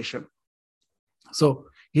realization. So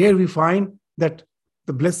here we find that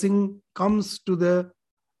the blessing comes to the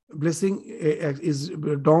blessing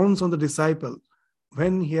dawns on the disciple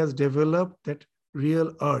when he has developed that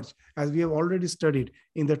real urge, as we have already studied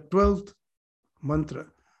in the 12th mantra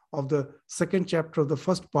of the second chapter of the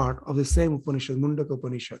first part of the same Upanishad, Mundaka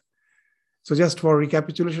Upanishad. So just for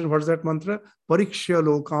recapitulation, what is that mantra? Parikshya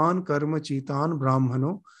lokan karma chitan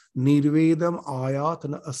brahmano nirvedam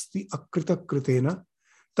ayatana asti akrita kritena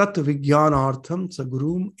tat vigyanartham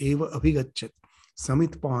sagurum eva abhigachat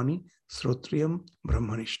samitpani srotriyam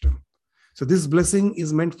brahmanishtam. So this blessing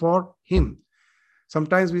is meant for him.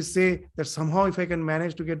 Sometimes we say that somehow if I can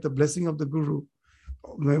manage to get the blessing of the Guru,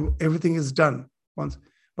 everything is done once.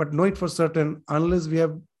 But know it for certain, unless we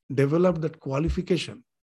have developed that qualification,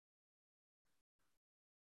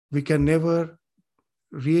 we can never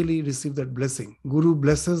really receive that blessing. Guru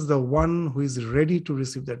blesses the one who is ready to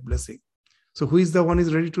receive that blessing. So who is the one who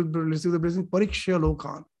is ready to receive the blessing? Parikshya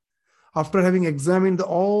lokan. After having examined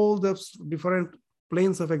all the different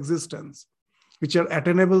planes of existence, which are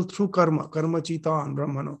attainable through karma, karma chitan,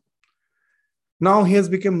 brahmano. Now he has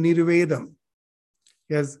become nirvedam.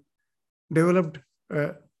 He has developed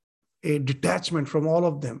a detachment from all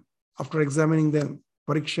of them after examining them.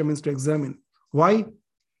 Pariksha means to examine. Why?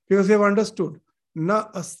 Because they have understood. Na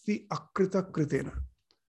asti akrita kritena.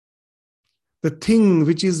 the thing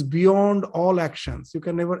which is beyond all actions, you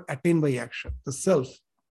can never attain by action. The self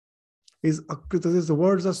is akrita. The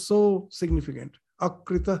words are so significant.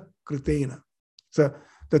 Akrita kritena. So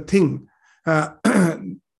the thing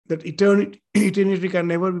that eternity can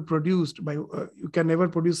never be produced by, you can never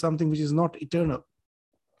produce something which is not eternal.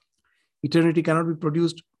 Eternity cannot be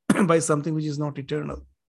produced by something which is not eternal.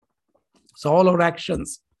 So all our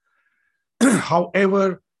actions,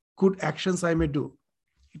 however good actions I may do,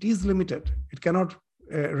 it is limited. It cannot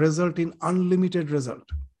result in unlimited result.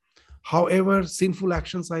 However sinful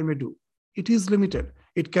actions I may do, it is limited.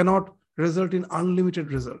 It cannot result in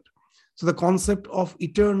unlimited result. So the concept of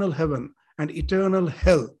eternal heaven and eternal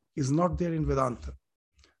hell is not there in Vedanta.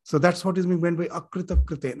 So that's what is being meant by akrita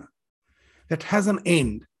kritena. That has an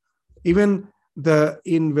end. Even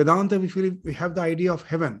in Vedanta, we have the idea of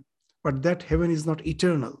heaven, but that heaven is not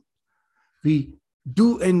eternal. We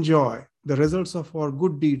do enjoy the results of our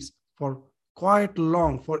good deeds for quite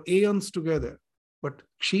long, for aeons together. But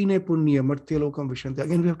kshine punya martyalokam vishanti.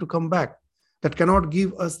 Again, we have to come back. That cannot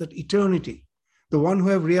give us that eternity. The one who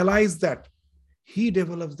have realized that, he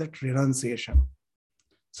develops that renunciation.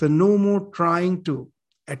 So no more trying to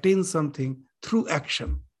attain something through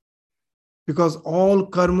action. Because all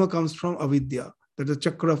karma comes from avidya. That is the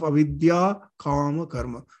chakra of avidya, kama,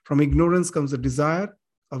 karma. From ignorance comes the desire,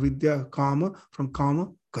 avidya, kama, from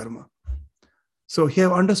kama, karma. So he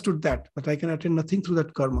have understood that I can attain nothing through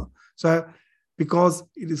that karma. So because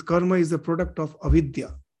karma is the product of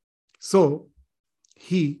avidya. So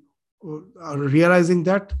he, realizing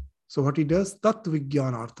that, so what he does, tat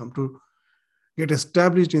vijnanartham, to get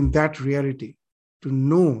established in that reality, to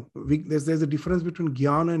know. There's a difference between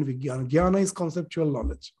jnana and vijnana. Jnana is conceptual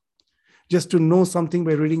knowledge. Just to know something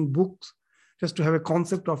by reading books, just to have a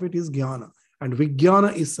concept of it is jnana. And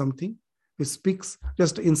vijnana is something which speaks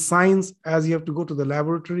just in science, as you have to go to the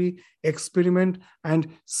laboratory, experiment, and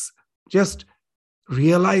just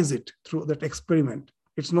realize it through that experiment.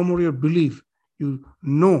 It's no more your belief. You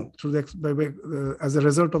know through as a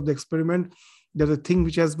result of the experiment that the thing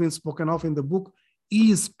which has been spoken of in the book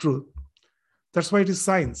is true. That's why it is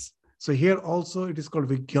science. So here also it is called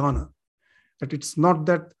vijnana. That it's not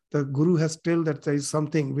that the guru has told that there is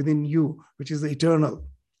something within you which is the eternal,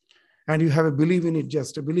 and you have a belief in it,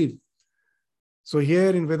 just a belief. So here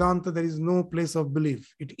in Vedanta, there is no place of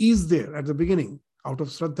belief. It is there at the beginning. Out of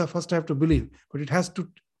Shraddha, first I have to believe, but it has to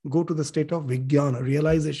go to the state of vijnana,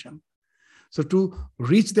 realization. So to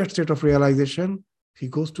reach that state of realization, he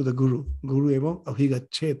goes to the Guru. Guru eva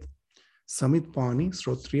abhigachet samit pani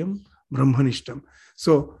srotriyam brahmanishtam.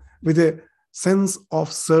 So with a sense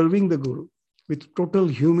of serving the Guru, with total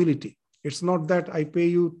humility. It's not that I pay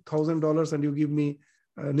you $1,000 and you give me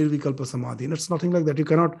nirvikalpa samadhi. And it's nothing like that. You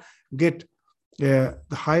cannot get the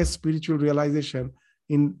highest spiritual realization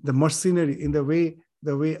in the mercenary, in the way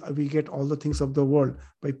we get all the things of the world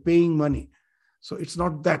by paying money. So it's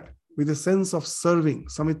not that. With a sense of serving,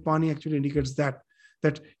 Samit Pani actually indicates that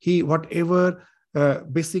he, whatever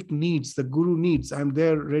basic needs the Guru needs, I'm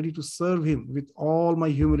there ready to serve him with all my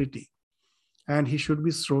humility. And he should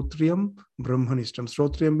be Srotriyam Brahmanishtam.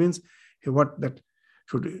 Srotriyam means that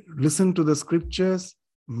should listen to the scriptures,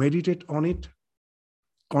 meditate on it,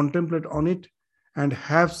 contemplate on it, and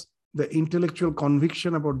have the intellectual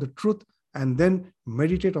conviction about the truth, and then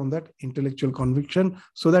meditate on that intellectual conviction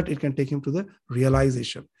so that it can take him to the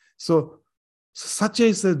realization. So such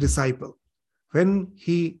is a disciple. When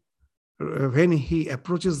he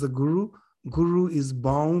approaches the Guru, Guru is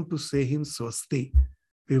bound to say him swasti.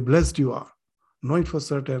 Be blessed you are. Know it for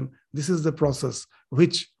certain. This is the process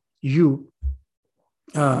which you,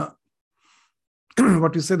 what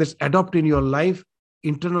you say, that's adopt in your life,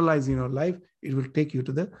 internalize in your life, it will take you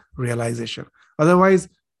to the realization. Otherwise,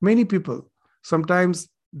 many people sometimes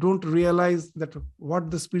don't realize that what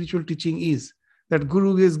the spiritual teaching is. That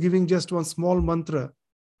Guru is giving just one small mantra,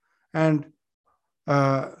 and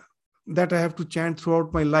that I have to chant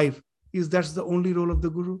throughout my life. That's the only role of the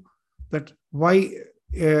Guru? That why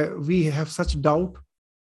we have such doubt?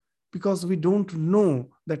 Because we don't know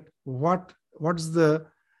that what's the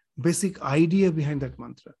basic idea behind that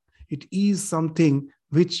mantra. It is something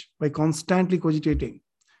which, by constantly cogitating,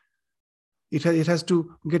 it has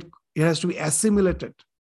to be assimilated.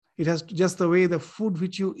 It has to, just the way the food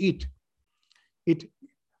which you eat, it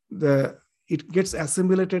gets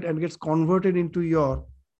assimilated and gets converted into your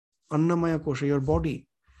annamaya kosha, your body,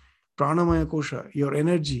 pranamaya kosha, your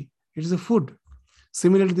energy. It is a food.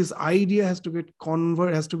 Similarly, this idea has to get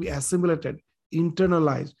converted, has to be assimilated,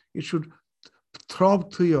 internalized. It should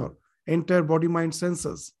throb through your entire body, mind,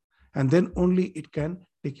 senses, and then only it can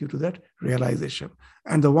take you to that realization.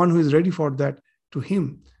 And the one who is ready for that, to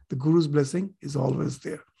him, the Guru's blessing is always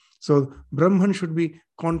there. So Brahman should be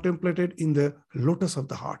contemplated in the lotus of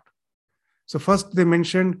the heart. So first they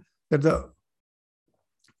mentioned that the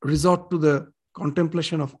resort to the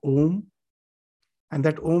contemplation of Om, and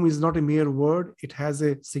that Om is not a mere word, it has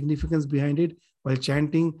a significance behind it. While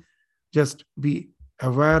chanting, just be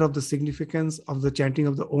aware of the significance of the chanting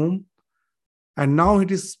of the Om. And now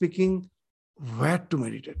it is speaking where to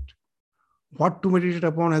meditate. What to meditate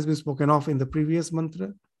upon has been spoken of in the previous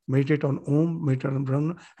mantra. Meditate on Om, meditate on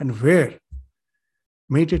Brahman, and where?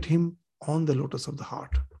 Meditate him on the lotus of the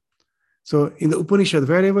heart. So in the Upanishad,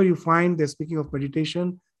 wherever you find they're speaking of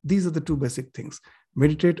meditation, these are the two basic things.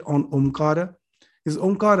 Meditate on Omkara. This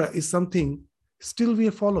Omkara is something still we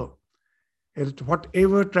follow. At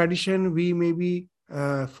whatever tradition we may be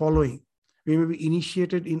following, we may be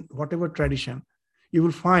initiated in whatever tradition, you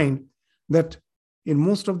will find that in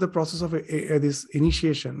most of the process of this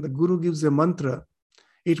initiation, the Guru gives a mantra.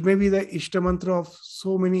 It may be the Ishta mantra of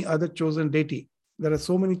so many other chosen deity. There are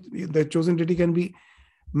so many, the chosen deity can be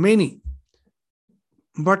many.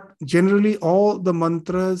 But generally all the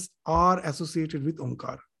mantras are associated with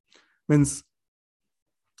Omkara. Means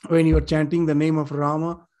when you are chanting the name of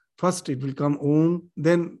Rama, first it will come Om,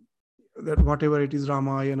 then that whatever it is,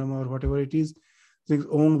 Ramayanam or whatever it is,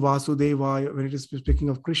 Om Vasudevaya, when it is speaking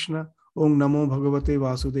of Krishna, Om Namo Bhagavate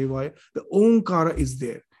Vasudevaya, the Omkara is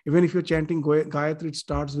there. Even if you're chanting Gayatri, it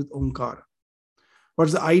starts with Omkara.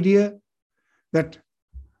 What's the idea? That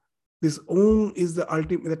this Om is the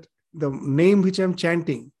ultimate, that the name which I'm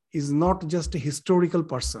chanting is not just a historical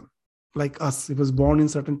person like us. He was born in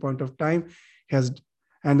certain point of time,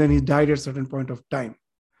 and then he died at a certain point of time.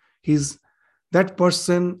 That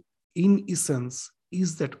person in essence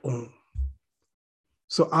is that Om.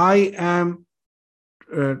 So I am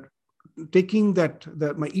taking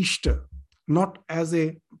my Ishta not as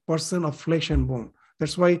a person of flesh and bone.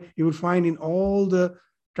 That's why you will find in all the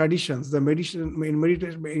traditions, the meditation,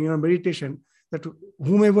 that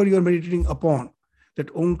whomever you are meditating upon,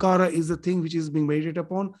 that Omkara is the thing which is being meditated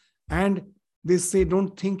upon, and they say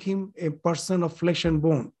don't think him a person of flesh and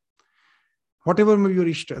bone. Whatever may be your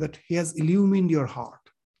Ishta, that he has illumined your heart.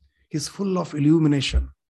 He's full of illumination.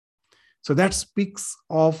 So that speaks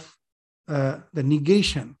of the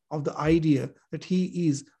negation of the idea that he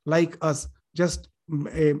is like us, just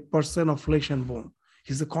a person of flesh and bone.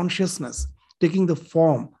 He's the consciousness taking the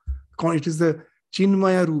form. It is the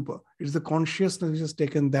Chinmaya Rupa. It is the consciousness which has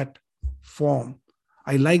taken that form.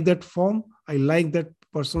 I like that form. I like that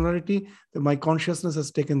personality. My consciousness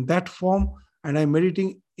has taken that form, and I'm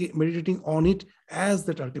meditating on it as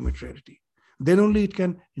that ultimate reality. Then only it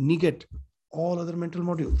can negate all other mental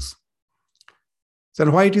modules. So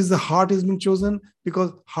why it is the heart has been chosen?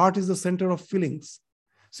 Because heart is the center of feelings.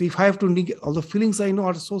 So if I have to negate, all the feelings I know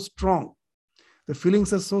are so strong. The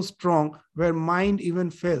feelings are so strong where mind even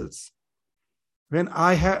fails. When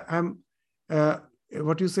I am,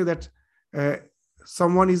 what you say that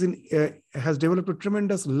someone has developed a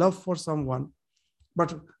tremendous love for someone,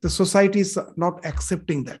 but the society is not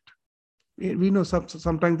accepting that. We know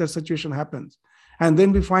sometimes that situation happens. And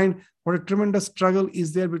then we find what a tremendous struggle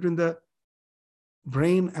is there between the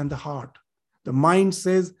brain and the heart. The mind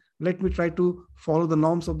says, let me try to follow the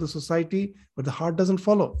norms of the society, but the heart doesn't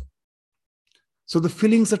follow. So the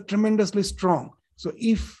feelings are tremendously strong. So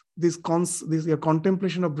if your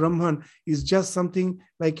contemplation of Brahman is just something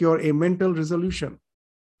like a mental resolution,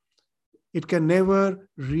 it can never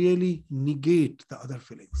really negate the other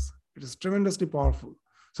feelings. It is tremendously powerful.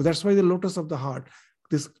 So that's why the lotus of the heart,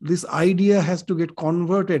 this idea has to get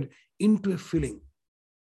converted into a feeling.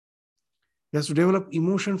 He has to develop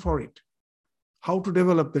emotion for it. How to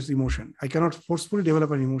develop this emotion? I cannot forcefully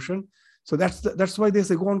develop an emotion. So that's why they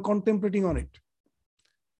say go on contemplating on it.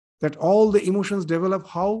 That all the emotions develop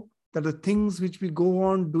how? That the things which we go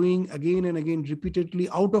on doing again and again repeatedly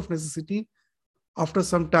out of necessity, after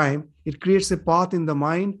some time, it creates a path in the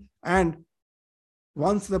mind. And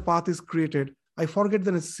once the path is created, I forget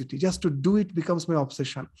the necessity. Just to do it becomes my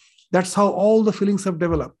obsession. That's how all the feelings have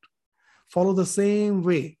developed. Follow the same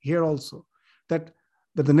way here also. That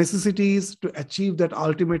the necessity is to achieve that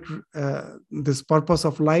ultimate, this purpose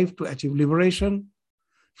of life, to achieve liberation.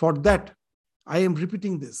 For that, I am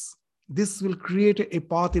repeating this. This will create a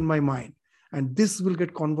path in my mind, and this will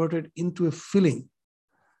get converted into a feeling.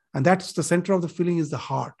 And that's the center of the feeling is the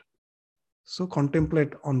heart. So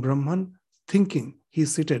contemplate on Brahman, thinking he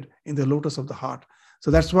is seated in the lotus of the heart.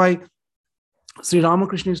 So that's why Sri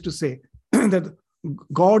Ramakrishna used to say that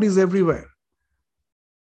God is everywhere.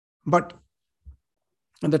 But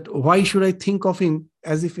that why should I think of him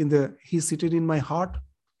as if he's seated in my heart?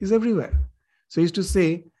 He's everywhere. So he used to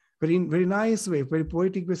say very nice way, very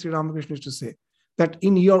poetic way, Sri Ramakrishna used to say that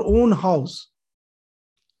in your own house,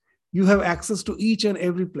 you have access to each and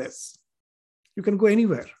every place. You can go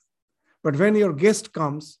anywhere. But when your guest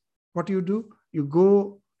comes, what do? You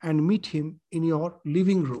go and meet him in your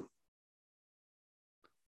living room.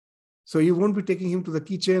 So you won't be taking him to the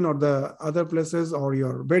kitchen or the other places or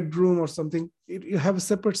your bedroom or something. You have a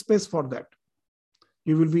separate space for that.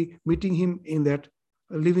 You will be meeting him in that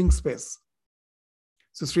living space.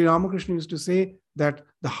 So Sri Ramakrishna used to say that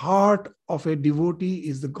the heart of a devotee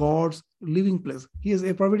is the God's living place. He is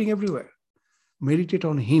pervading everywhere. Meditate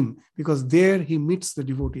on him, because there he meets the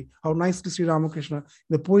devotee. How nicely Sri Ramakrishna, in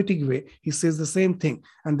the poetic way, he says the same thing.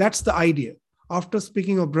 And that's the idea. After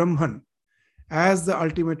speaking of Brahman as the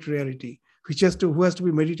ultimate reality, who has to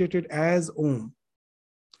be meditated as Om.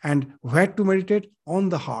 And where to meditate? On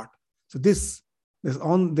the heart. So there's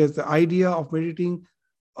the idea of meditating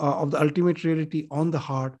of the ultimate reality on the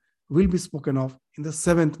heart will be spoken of in the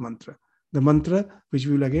seventh mantra. The mantra which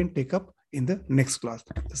we will again take up in the next class.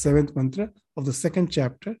 The seventh mantra of the second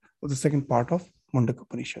chapter of the second part of Mundaka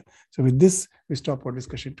Upanishad. So with this, we stop our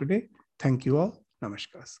discussion today. Thank you all.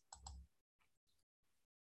 Namaskar.